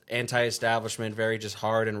just anti-establishment, very just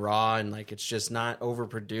hard and raw, and like it's just not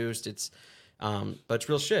overproduced. It's but it's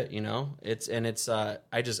real shit.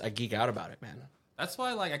 I geek out about it, man. That's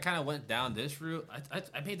why, like, I kind of went down this route.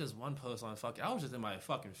 I made this one post on fucking. I was just in my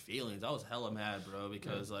fucking feelings. I was hella mad, bro,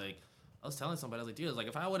 because like I was telling somebody, I was like, dude, like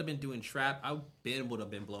if I would have been doing trap, I would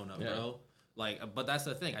have been blown up, bro. Like, but that's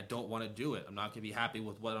the thing. I don't want to do it. I'm not gonna be happy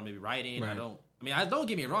with what I'm gonna be writing. Right. Don't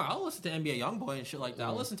get me wrong. I'll listen to NBA YoungBoy and shit like that.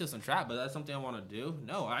 I'll listen to some trap, but that's something I want to do.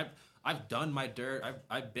 No, I've done my dirt.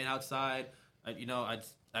 I've been outside.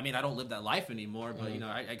 I mean, I don't live that life anymore, but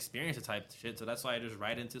I experience the type of shit, so that's why I just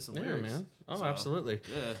write into some lyrics. Man. Oh, absolutely.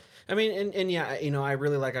 Yeah. I mean, and yeah, I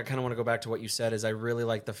really like. I kind of want to go back to what you said. Is I really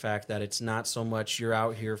like the fact that it's not so much you're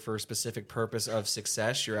out here for a specific purpose of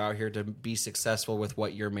success. You're out here to be successful with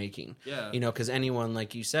what you're making. Yeah. Because anyone,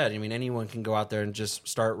 like you said, I mean, anyone can go out there and just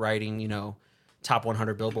start writing. Top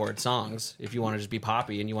 100 Billboard songs. If you want to just be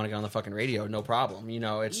poppy and you want to get on the fucking radio, no problem.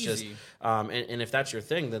 It's Easy. just, and if that's your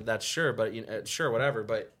thing, then that's sure. But sure, whatever.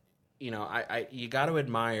 But I you got to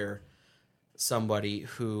admire somebody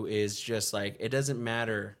who is just like, it doesn't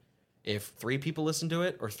matter if 3 people listen to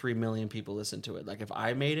it or 3 million people listen to it. Like if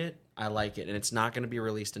I made it, I like it, and it's not going to be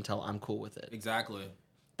released until I'm cool with it. Exactly.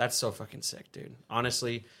 That's so fucking sick, dude.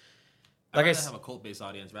 Honestly. I'd rather have a cult-based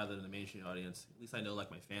audience rather than a mainstream audience. At least I know,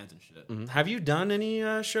 like, my fans and shit. Mm-hmm. Have you done any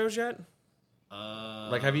shows yet?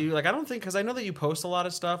 Have you, I don't think, because I know that you post a lot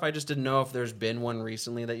of stuff. I just didn't know if there's been one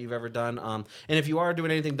recently that you've ever done. And if you are doing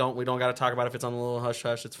anything, we don't got to talk about it. If it's on the little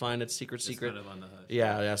hush-hush, it's fine. It's secret. It's kind of on the hush.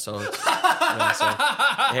 Yeah, so,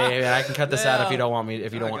 hey, I can cut this out if you don't want me,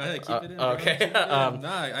 if you don't want. Go ahead, keep it in. Okay.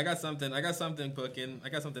 I got something cooking. I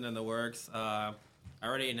got something in the works. I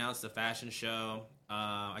already announced the fashion show.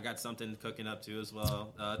 I got something cooking up too as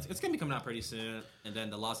well. It's gonna be coming out pretty soon, and then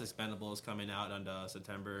the Lost Expendable is coming out on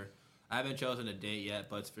September. I haven't chosen a date yet,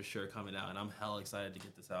 but it's for sure coming out, and I'm hell excited to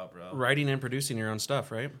get this out, bro. Writing and producing your own stuff,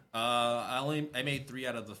 right? I made 3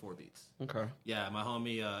 out of the 4 beats. Okay. Yeah, my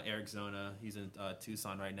homie Eric Zona, he's in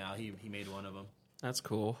Tucson right now. He made one of them. That's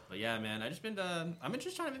cool. But yeah, man, I'm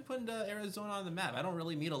just trying to be putting Arizona on the map. I don't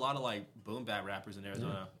really meet a lot of like boom bap rappers in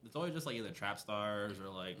Arizona. Yeah. It's always just like either trap stars or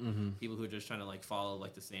like people who are just trying to like follow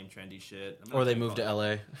like the same trendy shit. Or they moved to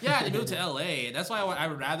LA. Yeah, they moved to LA. That's why I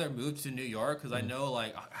would rather move to New York, because I know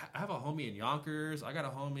like I have a homie in Yonkers. I got a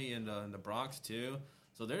homie in the Bronx too.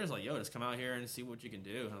 So they're just like, yo, just come out here and see what you can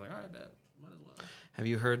do. And I'm like, all right, bet. Might as well. Have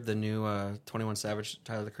you heard the new 21 Savage,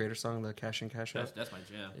 Tyler the Creator song, the Cash In Cash Out? That's my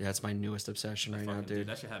jam. Yeah, it's my newest obsession right now, dude.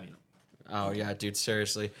 That should have me. Oh yeah, dude.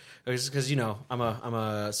 Seriously, because I'm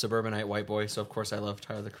a suburbanite white boy, so of course I love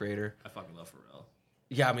Tyler the Creator. I fucking love Pharrell.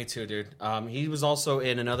 Yeah, me too, dude. He was also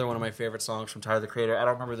in another one of my favorite songs from Tyler the Creator. I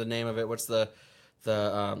don't remember the name of it. What's the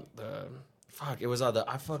fuck? It was the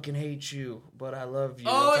I fucking hate you, but I love you.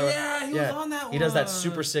 Oh yeah, he was on that one. He does that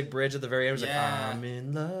super sick bridge at the very end. It was like I'm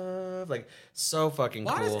in love, like so fucking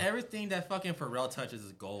cool. Why does everything that fucking Pharrell touches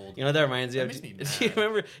is gold? You know what that reminds you of? Makes me mad. Do you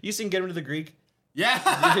remember you sing "Get Him to the Greek"? Yeah.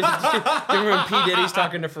 You remember when P Diddy's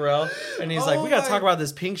talking to Pharrell and he's like, "We gotta talk about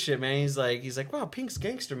this Pink shit, man." He's like, "Wow, Pink's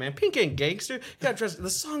gangster, man. Pink ain't gangster. You gotta trust."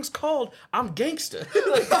 The song's called "I'm Gangsta."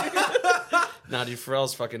 Nah, dude,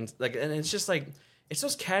 Pharrell's fucking like, and it's just like. It's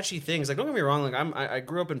those catchy things. Like, don't get me wrong. Like, I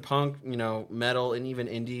grew up in punk, metal, and even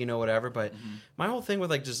indie, whatever. But my whole thing with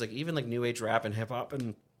like just like even like new age rap and hip hop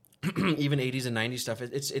and even 80s and 90s stuff,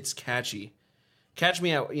 it's catchy. Catch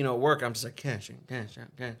me at work. I'm just like cashing.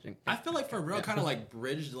 I feel like Pharrell kind of like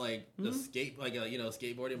bridged like the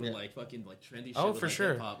skateboarding with like fucking like trendy shit. Oh, with, for like,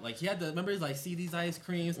 sure. Hip-hop. Like he had remember he's like, see these ice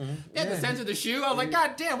creams. He had the center of the shoe. I was like,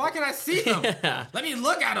 God damn, why can't I see them? Yeah. Let me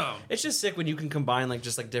look at them. It's just sick when you can combine like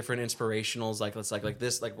just like different inspirationals. Like let's like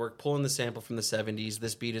this. Like we're pulling the sample from the 70s.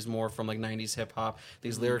 This beat is more from like 90s hip hop.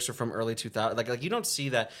 These lyrics are from early 2000s. Like you don't see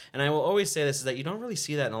that. And I will always say this is that you don't really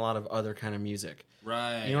see that in a lot of other kind of music.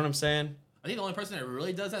 Right. You know what I'm saying? I think the only person that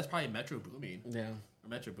really does that is probably Metro Boomin. Yeah. Or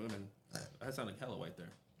Metro Boomin. That sounded hella white there.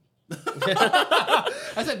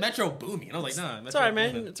 I said Metro Boomin. I was like, nah. Metro It's all right,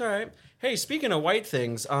 man. Boomin. It's all right. Hey, speaking of white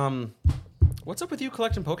things, what's up with you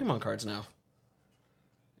collecting Pokemon cards now?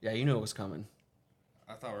 Yeah, you knew it was coming.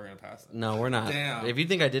 I thought we were gonna pass it. No, we're not. Damn. If you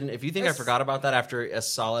think I forgot about that after a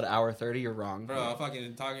solid hour 30, you're wrong. Bro, I'm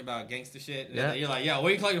fucking talking about gangster shit. Yeah. You're like, what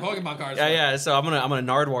are you collecting Pokemon cards for? Yeah. So I'm gonna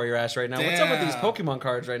Nardwar your ass right now. What's up with these Damn. Pokemon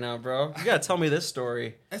cards right now, bro? You gotta tell me this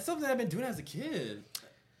story. That's something I've been doing as a kid.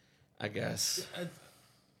 I guess.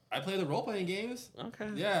 I play the role-playing games. Okay.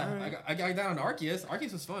 Yeah, Right. I got down on Arceus.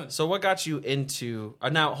 Arceus was fun. So what got you into?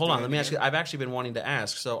 Now hold on. Doing Let me it ask you. I've actually been wanting to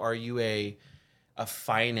ask. So are you a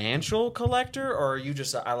financial collector, or are you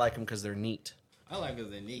just I like them because they're neat? I like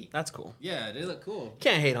because they're neat. That's cool. Yeah, they look cool.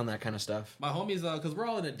 Can't hate on that kind of stuff. My homies, because we're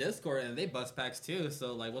all in a Discord and they bust packs too.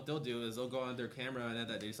 So like, what they'll do is they'll go on their camera and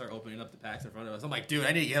then they start opening up the packs in front of us. I'm like, dude,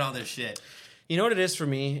 I need to get on this shit. You know what it is for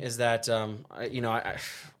me is that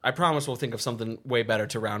I promise we'll think of something way better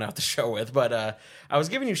to round out the show with. But I was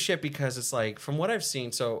giving you shit because it's like from what I've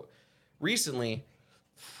seen. So recently,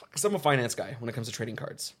 because I'm a finance guy when it comes to trading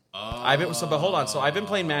cards. But hold on. So I've been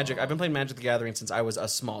playing Magic. I've been playing Magic the Gathering since I was a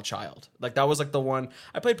small child. Like that was like the one.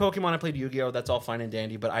 I played Pokemon. I played Yu-Gi-Oh. That's all fine and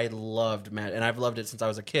dandy. But I loved Magic, and I've loved it since I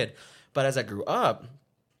was a kid. But as I grew up,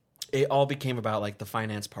 it all became about like the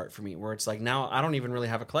finance part for me, where it's like now I don't even really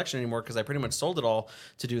have a collection anymore because I pretty much sold it all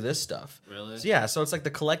to do this stuff. Really? So, yeah. So it's like the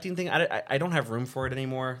collecting thing. I don't have room for it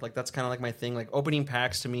anymore. Like that's kind of like my thing. Like opening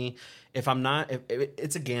packs to me, if I'm not,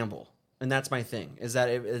 it's a gamble, and that's my thing. Is that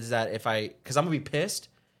if because I'm gonna be pissed.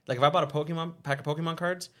 Like if I bought a pack of Pokemon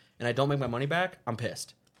cards and I don't make my money back, I'm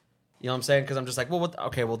pissed. You know what I'm saying? Because I'm just like,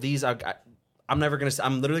 well, these I'm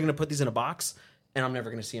literally gonna put these in a box. And I'm never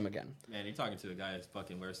going to see him again. Man, you're talking to a guy who's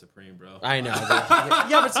fucking wears Supreme, bro. I know.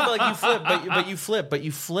 Yeah, but see, like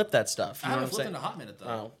you flip that stuff. You I know haven't what I'm flipped saying? in a hot minute though.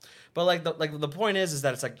 Oh, but the point is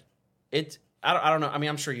that it's like I don't know. I mean,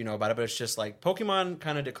 I'm sure you know about it, but it's just like Pokemon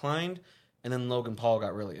kind of declined, and then Logan Paul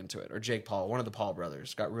got really into it, or Jake Paul, one of the Paul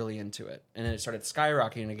brothers, got really into it, and then it started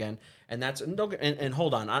skyrocketing again. And that's and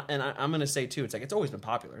hold on, I'm gonna say too, it's like it's always been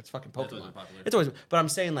popular. It's fucking Pokemon. It's always. But I'm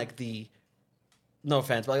saying like no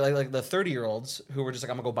offense, but like the 30-year-olds who were just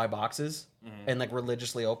like, I'm gonna go buy boxes and like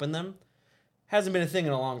religiously open them, hasn't been a thing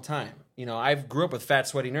in a long time. You know, I grew up with fat,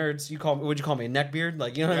 sweaty nerds. Would you call me a neckbeard?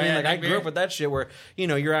 Like, you know what I mean? Like I grew up with that shit where, you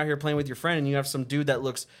know, you're out here playing with your friend and you have some dude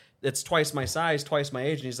that's twice my size, twice my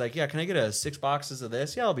age, and he's like, yeah, can I get 6 boxes of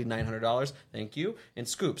this? Yeah, it'll be $900. Thank you. And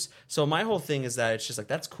scoops. So my whole thing is that it's just like,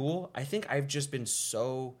 that's cool. I think I've just been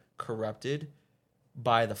so corrupted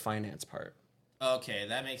by the finance part. Okay,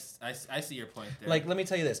 that makes... I see your point there. Like, let me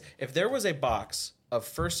tell you this. If there was a box of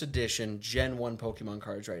first edition Gen 1 Pokemon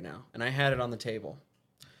cards right now, and I had it on the table,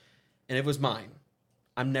 and it was mine,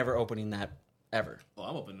 I'm never opening that ever. Well,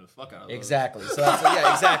 I'm opening the fuck out of those. Exactly. So that's,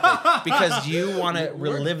 yeah, exactly. Because you want to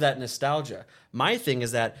relive that nostalgia. My thing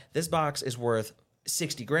is that this box is worth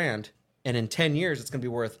 $60,000, and in 10 years, it's going to be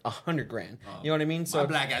worth $100,000. You know what I mean? So my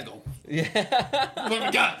black guys go.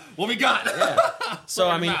 Yeah. What we got? Yeah. So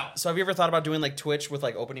I mean, so have you ever thought about doing like Twitch with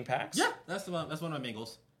like opening packs? Yeah, that's one of my main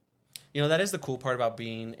goals. You know, that is the cool part about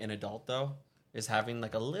being an adult, though, is having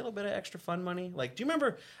like a little bit of extra fun money. Like, do you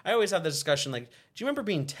remember? I always have this discussion. Like, do you remember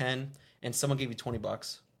being 10 and someone gave you $20?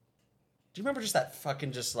 Do you remember just that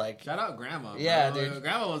fucking just like? Shout out grandma. Yeah, bro. dude.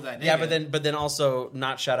 Grandma was that nigga. Yeah, but then also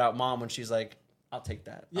not shout out mom when she's like, I'll take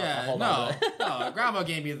that. Yeah, I'll no, grandma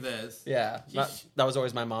gave me this. Yeah, that was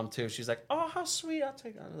always my mom too. She's like, oh, how sweet, I'll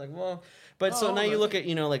take that. I was like, well, but so now you look at,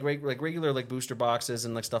 you know, like regular like booster boxes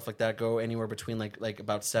and like stuff like that go anywhere between like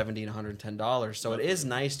about $70 and $110. So it is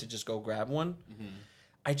nice to just go grab one. Mm-hmm.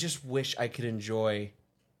 I just wish I could enjoy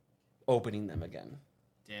opening them again.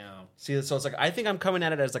 Damn. See, so it's like I think I'm coming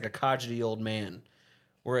at it as like a codgety old man.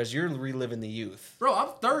 Whereas you're reliving the youth. Bro, I'm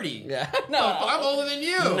 30. Yeah. No, I'm older than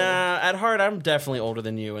you. Nah, at heart, I'm definitely older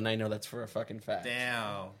than you, and I know that's for a fucking fact.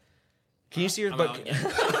 Damn. Can you see your... But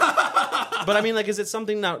I mean, like, is it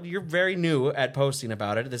something... Now, you're very new at posting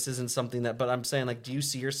about it. This isn't something that... But I'm saying, like, do you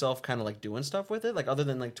see yourself kind of, like, doing stuff with it? Like, other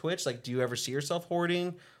than, like, Twitch? Like, do you ever see yourself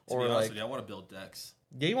hoarding? Or, to be honest with you, I want to build decks.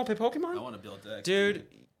 Yeah, you want to play Pokemon? I want to build decks. Dude...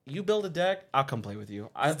 You build a deck, I'll come play with you.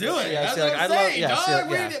 Let's do it. Yeah, that's what I'm saying,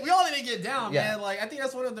 dog. Yeah. We all need to get down, man. Like, I think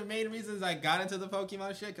that's one of the main reasons I got into the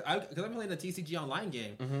Pokemon shit. Because I'm playing the TCG online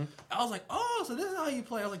game. Mm-hmm. I was like, oh, so this is how you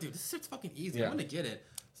play. I was like, dude, this shit's fucking easy. Yeah. I'm going to get it.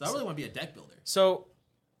 So I really want to be a deck builder. So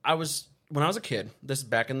when I was a kid, this is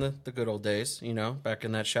back in the good old days, you know, back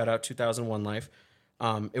in that shout out 2001 life.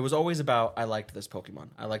 It was always about, I liked this Pokemon.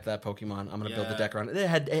 I liked that Pokemon. I'm going to build the deck around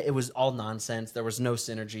it. It was all nonsense. There was no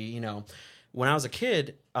synergy, you know. When I was a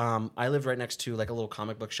kid, I lived right next to like a little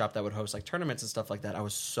comic book shop that would host like tournaments and stuff like that. I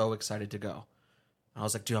was so excited to go. I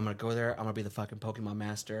was like, dude, I'm going to go there. I'm going to be the fucking Pokemon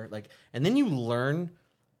master. Like, and then you learn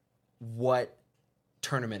what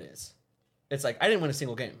tournament is. It's like, I didn't win a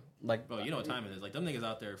single game. Like, bro, you know what time it is. Like, them niggas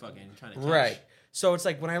out there fucking trying to catch. Right. So it's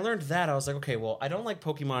like, when I learned that, I was like, okay, well, I don't like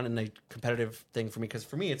Pokemon in a competitive thing for me. Because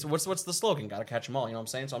for me, it's what's the slogan? Gotta catch them all. You know what I'm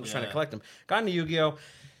saying? So I'm just trying to collect them. Got into Yu-Gi-Oh!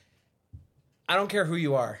 I don't care who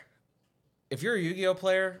you are. If you're a Yu-Gi-Oh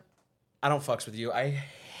player, I don't fucks with you. I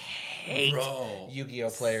hate Yu-Gi-Oh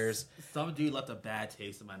players. Some dude left a bad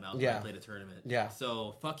taste in my mouth when I played a tournament. Yeah.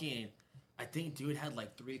 So fucking, I think dude had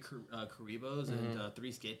like 3 Karibos and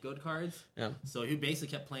 3 scapegoat cards. Yeah. So he basically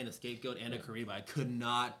kept playing a scapegoat and a Karibo. I could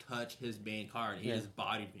not touch his main card. He just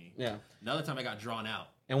bodied me. Yeah. Another time I got drawn out.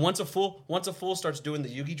 And once a fool starts doing the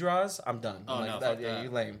Yu-Gi draws, I'm done. Oh, I'm no, like, you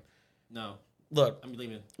lame. No. Look, I'm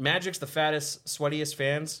leaving. Magic's the fattest, sweatiest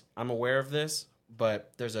fans. I'm aware of this,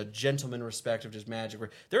 but there's a gentleman respect of just Magic. Where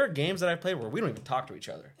there are games that I played where we don't even talk to each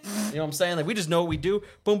other. You know what I'm saying? Like, we just know what we do.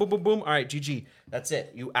 Boom, boom, boom, boom. All right, GG. That's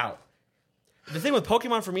it. You out. The thing with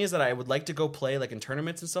Pokemon for me is that I would like to go play like in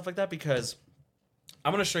tournaments and stuff like that because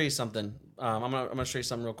I'm gonna show you something. I'm gonna show you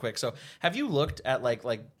something real quick. So, have you looked at like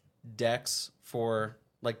decks for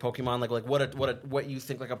like Pokemon? Like what you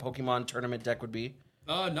think like a Pokemon tournament deck would be?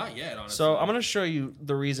 Not yet, honestly. So I'm going to show you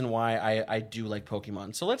the reason why I do like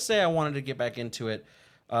Pokemon. So let's say I wanted to get back into it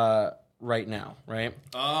right now, right?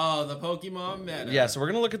 Oh, the Pokemon meta. Yeah, so we're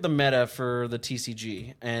going to look at the meta for the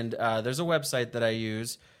TCG. And there's a website that I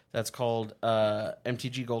use that's called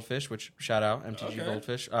MTG Goldfish, which shout out MTG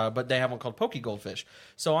Goldfish. But they have one called Poke Goldfish.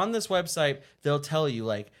 So on this website, they'll tell you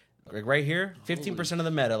like right here, 15% of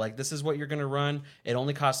the meta. Like this is what you're going to run. It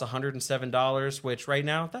only costs $107, which right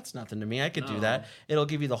now that's nothing to me. I could do that. It'll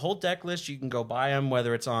give you the whole deck list. You can go buy them,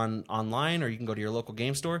 whether it's online or you can go to your local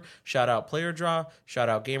game store. Shout out Player Draw. Shout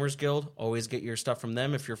out Gamers Guild. Always get your stuff from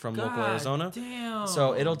them if you're from local Arizona. Damn.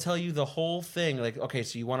 So it'll tell you the whole thing. Like, okay,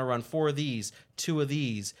 so you want to run 4 of these, 2 of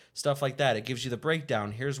these, stuff like that. It gives you the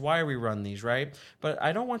breakdown. Here's why we run these, right? But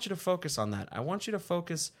I don't want you to focus on that. I want you to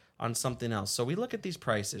focus on something else. So we look at these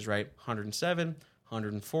prices, right? 107,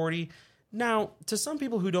 140. Now, to some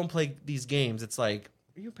people who don't play these games, it's like,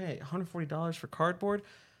 you pay $140 for cardboard?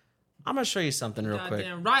 I'm going to show you something real quick.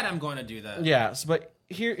 Goddamn right, I'm going to do that. Yes, but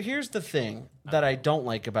here's the thing that I don't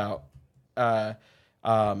like about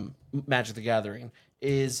Magic the Gathering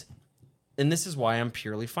is, and this is why I'm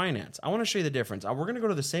purely finance. I want to show you the difference. We're going to go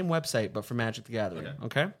to the same website, but for Magic the Gathering,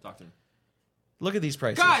 okay? Talk to me. Look at these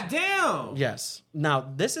prices. God damn! Yes.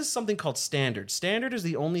 Now, this is something called standard. Standard is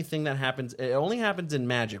the only thing that happens. It only happens in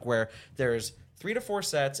Magic, where there's 3 to 4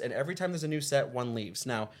 sets, and every time there's a new set, 1 leaves.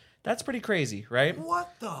 Now, that's pretty crazy, right?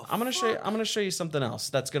 What the I'm gonna show you something else.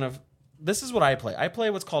 This is what I play. I play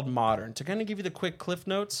what's called Modern. To kind of give you the quick cliff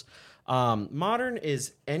notes, Modern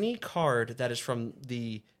is any card that is from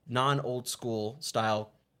the non-old school style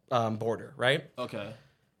border, right? Okay.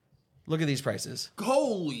 Look at these prices.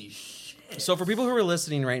 Holy shit. So for people who are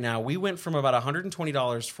listening right now, we went from about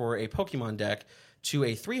 $120 for a Pokemon deck to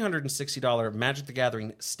a $360 Magic the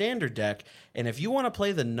Gathering standard deck. And if you want to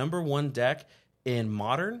play the number 1 deck in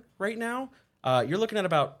Modern right now, you're looking at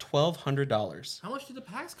about $1,200. How much do the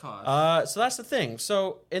packs cost? So that's the thing.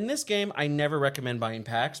 So in this game, I never recommend buying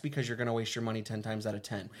packs because you're going to waste your money 10 times out of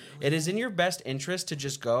 10. It is in your best interest to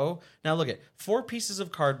just go. Now look at 4 pieces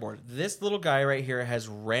of cardboard. This little guy right here has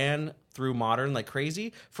ran through Modern like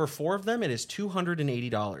crazy. For 4 of them, it is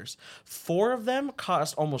 $280. 4 of them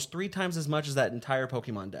cost almost 3 times as much as that entire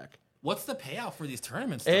Pokemon deck. What's the payout for these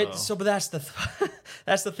tournaments, though? But that's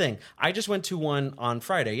the thing. I just went to one on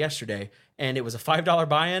Friday, yesterday, and it was a $5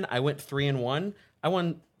 buy-in. I went 3-1. I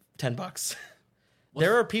won $10.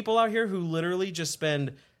 There are people out here who literally just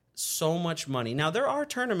spend so much money. Now, there are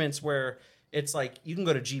tournaments where it's like you can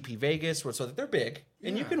go to GP Vegas, so they're big,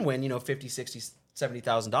 and you can win, $50, $60,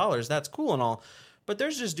 $70,000. That's cool and all. But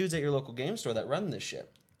there's just dudes at your local game store that run this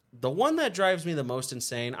shit. The one that drives me the most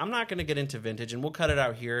insane, I'm not going to get into vintage, and we'll cut it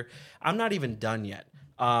out here. I'm not even done yet.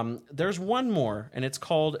 There's one more, and it's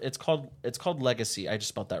called Legacy. I just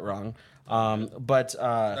spelled that wrong. But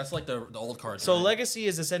that's like the old cards. So right? Legacy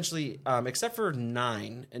is essentially, except for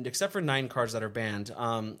 9 cards that are banned,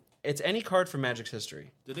 it's any card from Magic's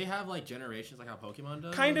history. Do they have like generations like how Pokemon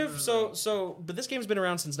does? Kind of. But this game's been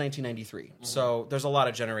around since 1993. Mm-hmm. So there's a lot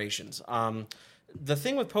of generations. The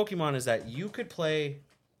thing with Pokemon is that you could play.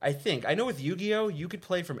 I know with Yu-Gi-Oh, you could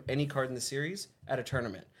play from any card in the series at a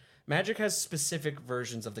tournament. Magic has specific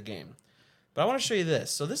versions of the game. But I want to show you this.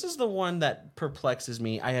 So this is the one that perplexes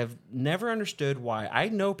me. I have never understood why. I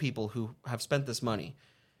know people who have spent this money.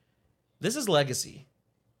 This is Legacy.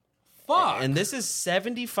 Fuck. And this is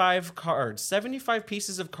 75 cards, 75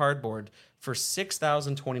 pieces of cardboard for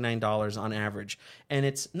 $6,029 on average. And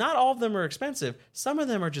it's not all of them are expensive. Some of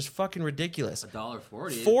them are just fucking ridiculous.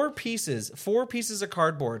 $1.40. 4 pieces of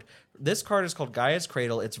cardboard. This card is called Gaia's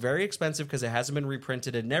Cradle. It's very expensive because it hasn't been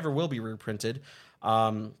reprinted. It never will be reprinted.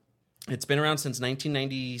 It's been around since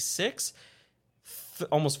 1996.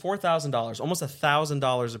 Almost $4,000, almost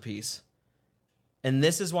 $1,000 a piece. And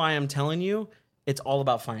this is why I'm telling you, it's all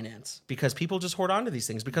about finance because people just hoard onto these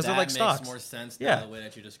things because they're like stocks. That makes more sense than the way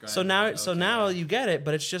that you described it. So now you get it,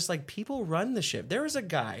 but it's just like people run the ship. There is a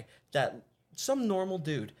guy some normal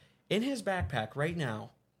dude in his backpack right now,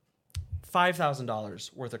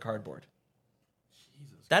 $5,000 worth of cardboard.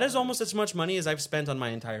 That is almost as much money as I've spent on my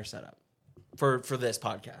entire setup for this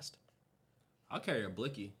podcast. I'll carry a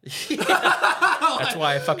blicky. That's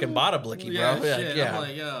why I fucking bought a blicky, bro. Shit. Yeah. I'm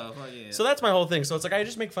like, yo, fuck yeah. So that's my whole thing. So it's like I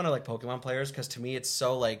just make fun of like Pokemon players because to me it's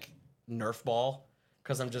so like Nerf ball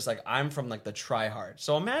because I'm just like I'm from like the try hard.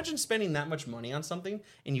 So imagine spending that much money on something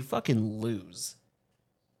and you fucking lose.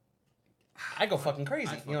 I go fucking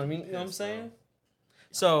crazy. You know what I mean? You know what I'm saying?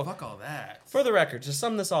 So fuck all that. For the record, to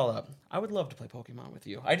sum this all up, I would love to play Pokemon with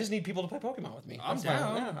you. I just need people to play Pokemon with me. I'm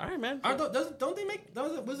down. Yeah, all right, man. Don't they make?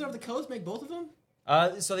 Does Wizard of the Coast make both of them?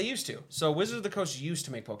 So they used to. So Wizard of the Coast used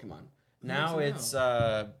to make Pokemon. Now it's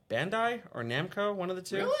Bandai or Namco, one of the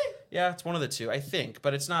two. Really? Yeah, it's one of the two, I think.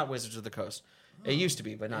 But it's not Wizards of the Coast. It used to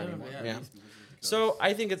be, but not anymore. Yeah. So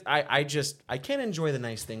I think it's I can't enjoy the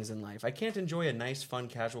nice things in life. I can't enjoy a nice, fun,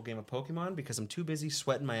 casual game of Pokemon because I'm too busy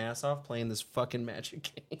sweating my ass off playing this fucking Magic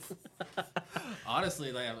game.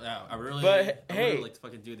 Honestly, like I really, hey, like to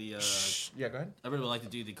fucking do the. Yeah, go ahead. I really would like to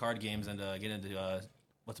do the card games and get into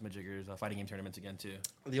what's Jiggers fighting game tournaments again too.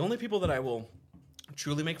 The only people that I will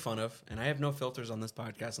truly make fun of, and I have no filters on this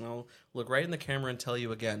podcast, and I'll look right in the camera and tell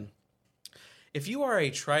you again: if you are a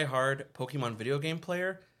try-hard Pokemon video game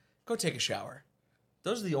player, go take a shower.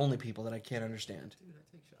 Those are the only people that I can't understand. Dude, I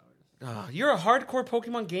take showers. You're a hardcore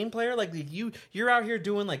Pokemon game player? Like you're out here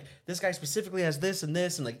doing like this guy specifically has this and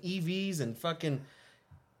this and like EVs and fucking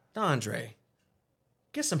Dondre.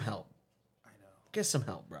 Get some help. I know. Get some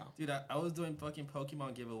help, bro. Dude, I was doing fucking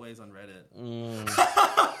Pokemon giveaways on Reddit.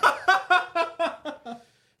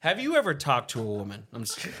 Have you ever talked to a woman? I'm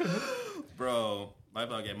just kidding. Bro, my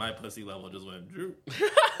pussy level just went droop.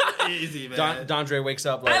 Easy, man. Dondre wakes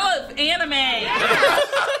up like, I love anime.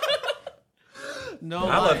 No,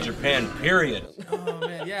 I love Japan, period. Oh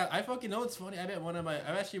man, yeah. I fucking know it's funny. I've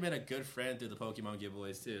actually met a good friend through the Pokemon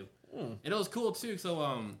giveaways too, and it was cool too.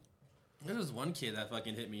 So there was one kid that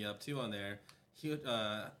fucking hit me up too on there. He would,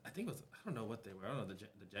 I think it was, I don't know what they were. I don't know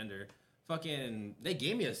the gender. Fucking, they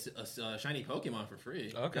gave me a shiny Pokemon for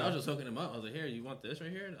free. Okay. I was just hooking him up. I was like, here, you want this right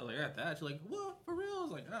here? And I was like, I got that. She's like, what? For real? I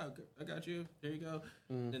was like, oh, I got you. There you go.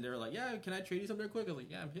 And they were like, yeah, can I trade you something real quick? I was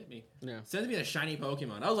like, yeah, hit me. Yeah. Sends me a shiny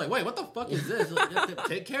Pokemon. I was like, wait, what the fuck is this? She's like,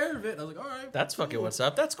 take care of it. I was like, all right. that's fucking cool. What's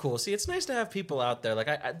up. That's cool. See, it's nice to have people out there. Like,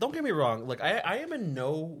 I don't get me wrong. Like, I am in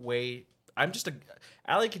no way.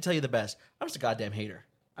 Allie can tell you the best. I'm just a goddamn hater.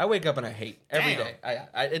 I wake up and I hate every day.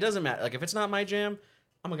 It doesn't matter. Like, if it's not my jam,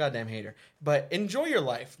 I'm a goddamn hater. But enjoy your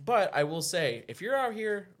life. But I will say, if you're out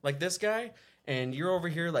here like this guy, and you're over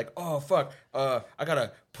here like, oh, fuck, I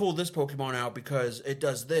gotta pull this Pokemon out because it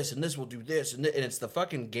does this, and this will do this, and it's the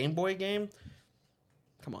fucking Game Boy game.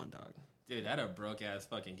 Come on, dog. Dude, that a broke-ass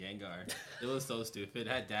fucking Gengar. It was so stupid. It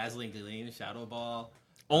had Dazzling Gleam, Shadow Ball.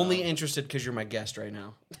 Only interested because you're my guest right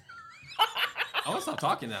now. I want to stop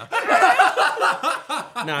talking now.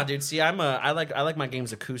 Nah, dude. See, I like my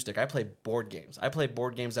games acoustic. I play board games. I play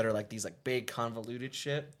board games that are like these like big convoluted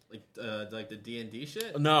shit. Like the D&D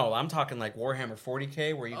shit? No, I'm talking like Warhammer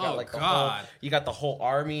 40K, where you got like the whole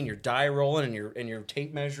army and your die rolling and your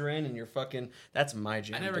tape measuring and your fucking. That's my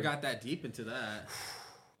jam. I never got that deep into that.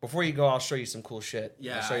 Before you go, I'll show you some cool shit.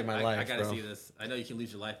 Yeah, I'll show you my life. I gotta bro. see this. I know you can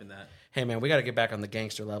lose your life in that. Hey man, we gotta get back on the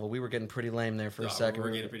gangster level. We were getting pretty lame there for a second. We're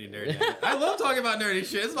getting pretty nerdy. I love talking about nerdy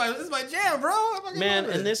shit. It's my jam, bro. Man,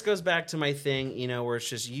 and this goes back to my thing, where it's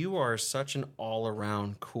just you are such an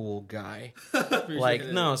all-around cool guy. Like,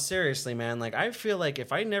 no, seriously, man. Like, I feel like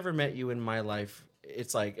if I never met you in my life,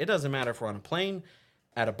 it's like it doesn't matter if we're on a plane,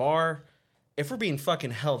 at a bar. If we're being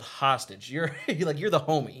fucking held hostage, you're like you're the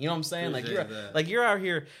homie. You know what I'm saying? Like you're out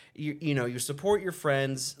here. You support your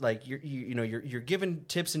friends. Like you're giving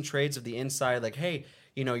tips and trades of the inside. Like, hey,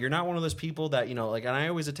 you're not one of those people that like. And I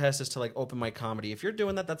always attest this to like open mic comedy. If you're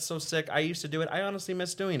doing that, that's so sick. I used to do it. I honestly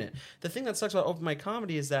miss doing it. The thing that sucks about open mic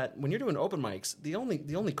comedy is that when you're doing open mics, the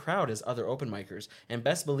only crowd is other open micers, and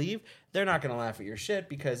best believe they're not gonna laugh at your shit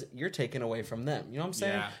because you're taking away from them. You know what I'm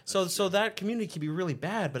saying? Yeah, so that community can be really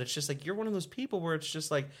bad, but it's just like you're one of those people where it's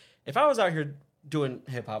just like if I was out here doing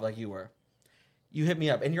hip hop like you were, you hit me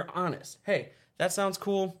up and you're honest. Hey, that sounds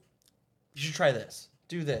cool. You should try this.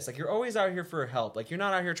 Do this. Like you're always out here for help. Like you're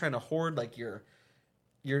not out here trying to hoard like your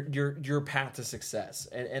path to success.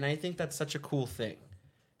 And I think that's such a cool thing.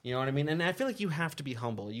 You know what I mean? And I feel like you have to be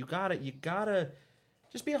humble. You gotta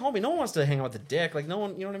just be a homie. No one wants to hang out with a dick. Like no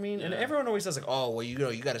one, you know what I mean? Yeah. And everyone always says like, oh well, you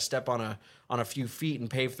got to step on a few feet and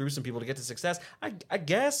pave through some people to get to success. I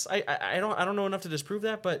guess I don't know enough to disprove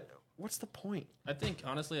that, but what's the point? I think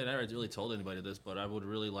honestly, I never really told anybody this, but I would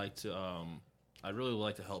really like to I'd really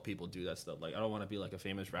like to help people do that stuff. Like, I don't want to be like a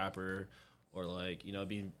famous rapper or like,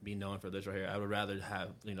 be known for this right here. I would rather have,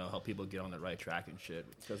 help people get on the right track and shit.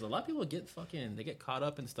 Because a lot of people they get caught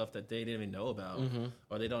up in stuff that they didn't even know about. Mm-hmm.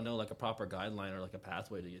 Or they don't know like a proper guideline or like a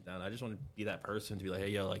pathway to get down. I just want to be that person to be like, hey,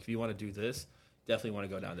 yo, like if you want to do this, definitely want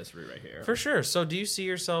to go down this route right here. For sure. So do you see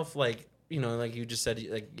yourself like, like you just said,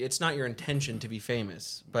 like it's not your intention to be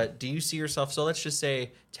famous, but do you see yourself, so let's just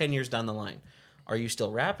say 10 years down the line, are you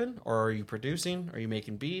still rapping, or are you producing? Are you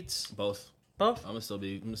making beats? Both. Both. I'm gonna still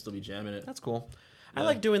be jamming it. That's cool. Yeah. I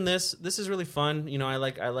like doing this. This is really fun. I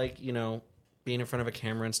like being in front of a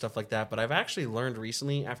camera and stuff like that. But I've actually learned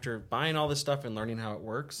recently, after buying all this stuff and learning how it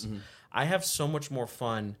works, I have so much more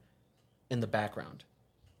fun in the background.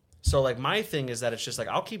 So like my thing is that it's just like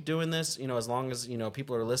I'll keep doing this, you know, as long as, you know,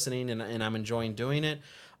 people are listening and I'm enjoying doing it.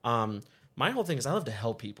 My whole thing is I love to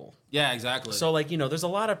help people. Yeah, exactly. So like, you know, there's a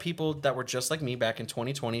lot of people that were just like me back in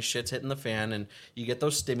 2020. Shit's hitting the fan and you get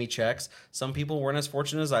those stimmy checks. Some people weren't as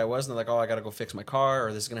fortunate as I was and they're like, oh, I got to go fix my car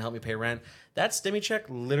or this is going to help me pay rent. That stimmy check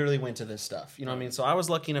literally went to this stuff. You know what I mean? So I was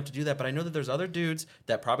lucky enough to do that. But I know that there's other dudes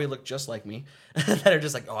that probably look just like me that are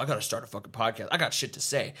just like, oh, I got to start a fucking podcast. I got shit to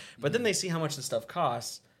say. But then they see how much this stuff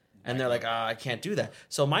costs. And they're like, I can't do that.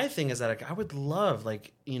 So my thing is that like, I would love,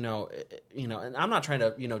 like, you know, and I'm not trying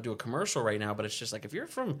to, you know, do a commercial right now, but it's just like if you're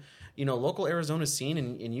from, you know, local Arizona scene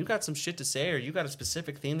and you got some shit to say or you got a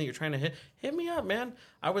specific theme that you're trying to hit me up, man.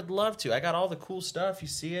 I would love to. I got all the cool stuff. You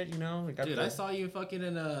see it, you know. I saw you fucking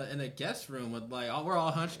in a guest room with like we're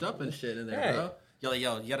all hunched up and shit in there, right. bro. You're like,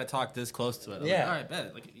 yo, you gotta talk this close to it. I'm yeah. like, all right,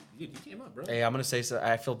 bet. Like, you came up, bro. Hey, I'm gonna say so.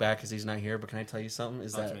 I feel bad because he's not here, but can I tell you something?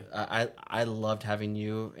 Is that I loved having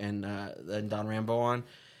you and Don Rambo on.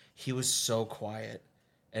 He was so quiet,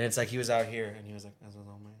 and it's like he was out here, and he was like, "That's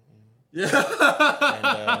all my." Yeah.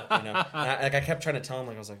 And you know, I kept trying to tell him,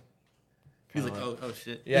 like I was like, he's like, oh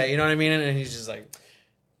shit. Yeah, you know what I mean, and he's just like,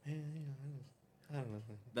 I don't know.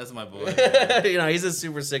 That's my boy. You know, he's a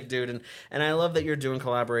super sick dude, and I love that you're doing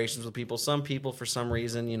collaborations with people. Some people, for some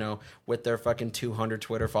reason, you know, with their fucking 200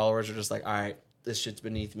 Twitter followers, are just like, all right, this shit's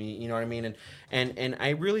beneath me. You know what I mean? And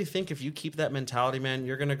I really think if you keep that mentality, man,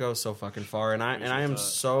 you're gonna go so fucking far. And I am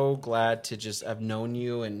so glad to just have known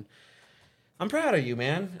you, and I'm proud of you,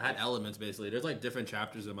 man. I had elements basically. There's like different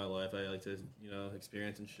chapters in my life I like to, you know,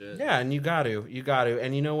 experience and shit. Yeah, and you got to.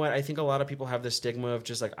 And you know what? I think a lot of people have this stigma of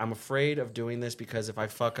just like, I'm afraid of doing this because if I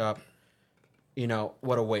fuck up, you know,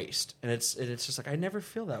 what a waste. And it's just like, I never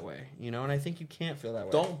feel that way, you know, and I think you can't feel that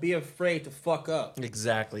way. Don't be afraid to fuck up.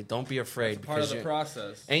 Exactly. Don't be afraid. It's part of the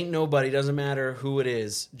process. Ain't nobody, doesn't matter who it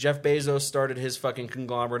is. Jeff Bezos started his fucking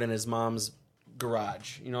conglomerate in his mom's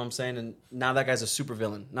garage. You know what I'm saying? And now that guy's a super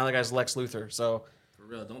villain. Now that guy's Lex Luthor. So for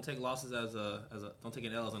real, don't take losses as a don't take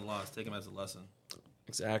an L as a loss. Take them as a lesson.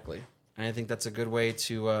 Exactly. And I think that's a good way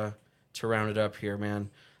to round it up here, man.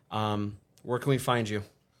 Where can we find you?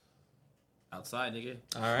 Outside, nigga.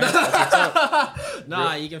 All right. That's what's up.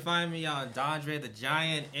 Nah, you can find me on Dondre the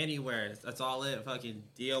Giant anywhere. That's all it. Fucking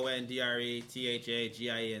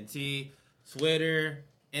DONDRETHAGIENT. Twitter,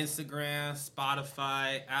 Instagram,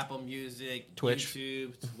 Spotify, Apple Music, Twitch.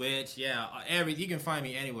 YouTube, Twitch. Yeah, you can find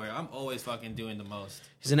me anywhere. I'm always fucking doing the most.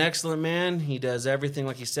 He's an excellent man. He does everything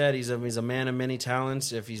like he said. He's a man of many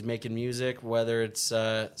talents. If he's making music, whether it's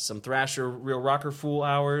some thrasher, real rocker fool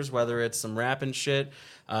hours, whether it's some rap and shit,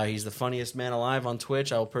 he's the funniest man alive on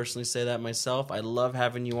Twitch. I will personally say that myself. I love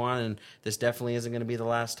having you on, and this definitely isn't going to be the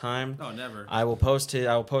last time. No, never. I will post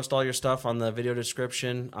all your stuff on the video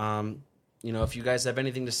description. You know, if you guys have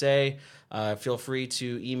anything to say, feel free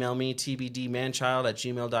to email me,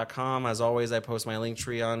 tbdmanchild@gmail.com. As always, I post my link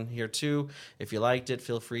tree on here too. If you liked it,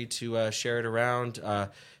 feel free to share it around.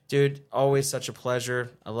 Dude, always such a pleasure.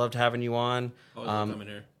 I loved having you on. Always coming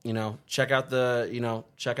here. You know, check out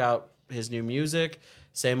his new music.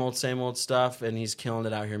 Same old stuff, and he's killing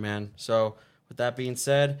it out here, man. So, with that being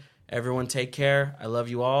said, everyone take care. I love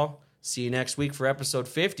you all. See you next week for episode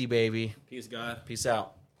 50, baby. Peace, God. Peace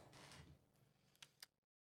out.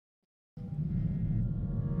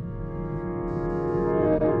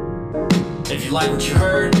 If you like what you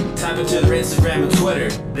heard, type into their Instagram and Twitter.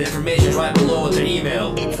 The information's right below with their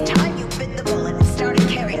email. It's time you bit the bullet and started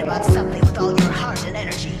caring about something with all your heart and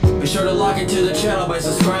energy. Be sure to log into the channel by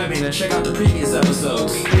subscribing and check out the previous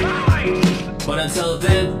episodes. But until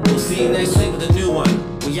then, we'll see you next week with a new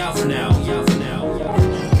one. We out for now.